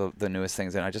like one of the newest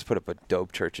things. And I just put up a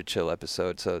dope Church of Chill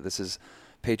episode. So this is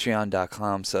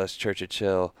patreon.com/Church of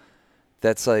Chill.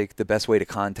 That's like the best way to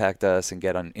contact us and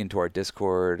get into our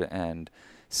Discord and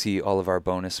see all of our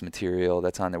bonus material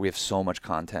that's on there. We have so much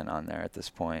content on there at this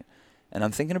point. And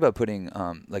I'm thinking about putting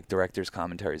like director's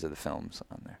commentaries of the films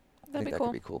on there. I That'd think be that cool.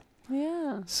 could be cool.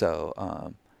 Yeah.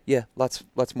 So yeah, lots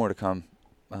more to come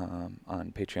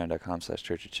on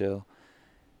patreon.com/Church of Chill.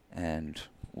 And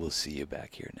we'll see you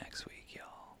back here next week,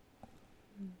 y'all.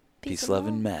 Peace, love,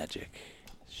 and magic.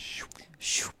 Shoo,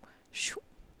 shoo.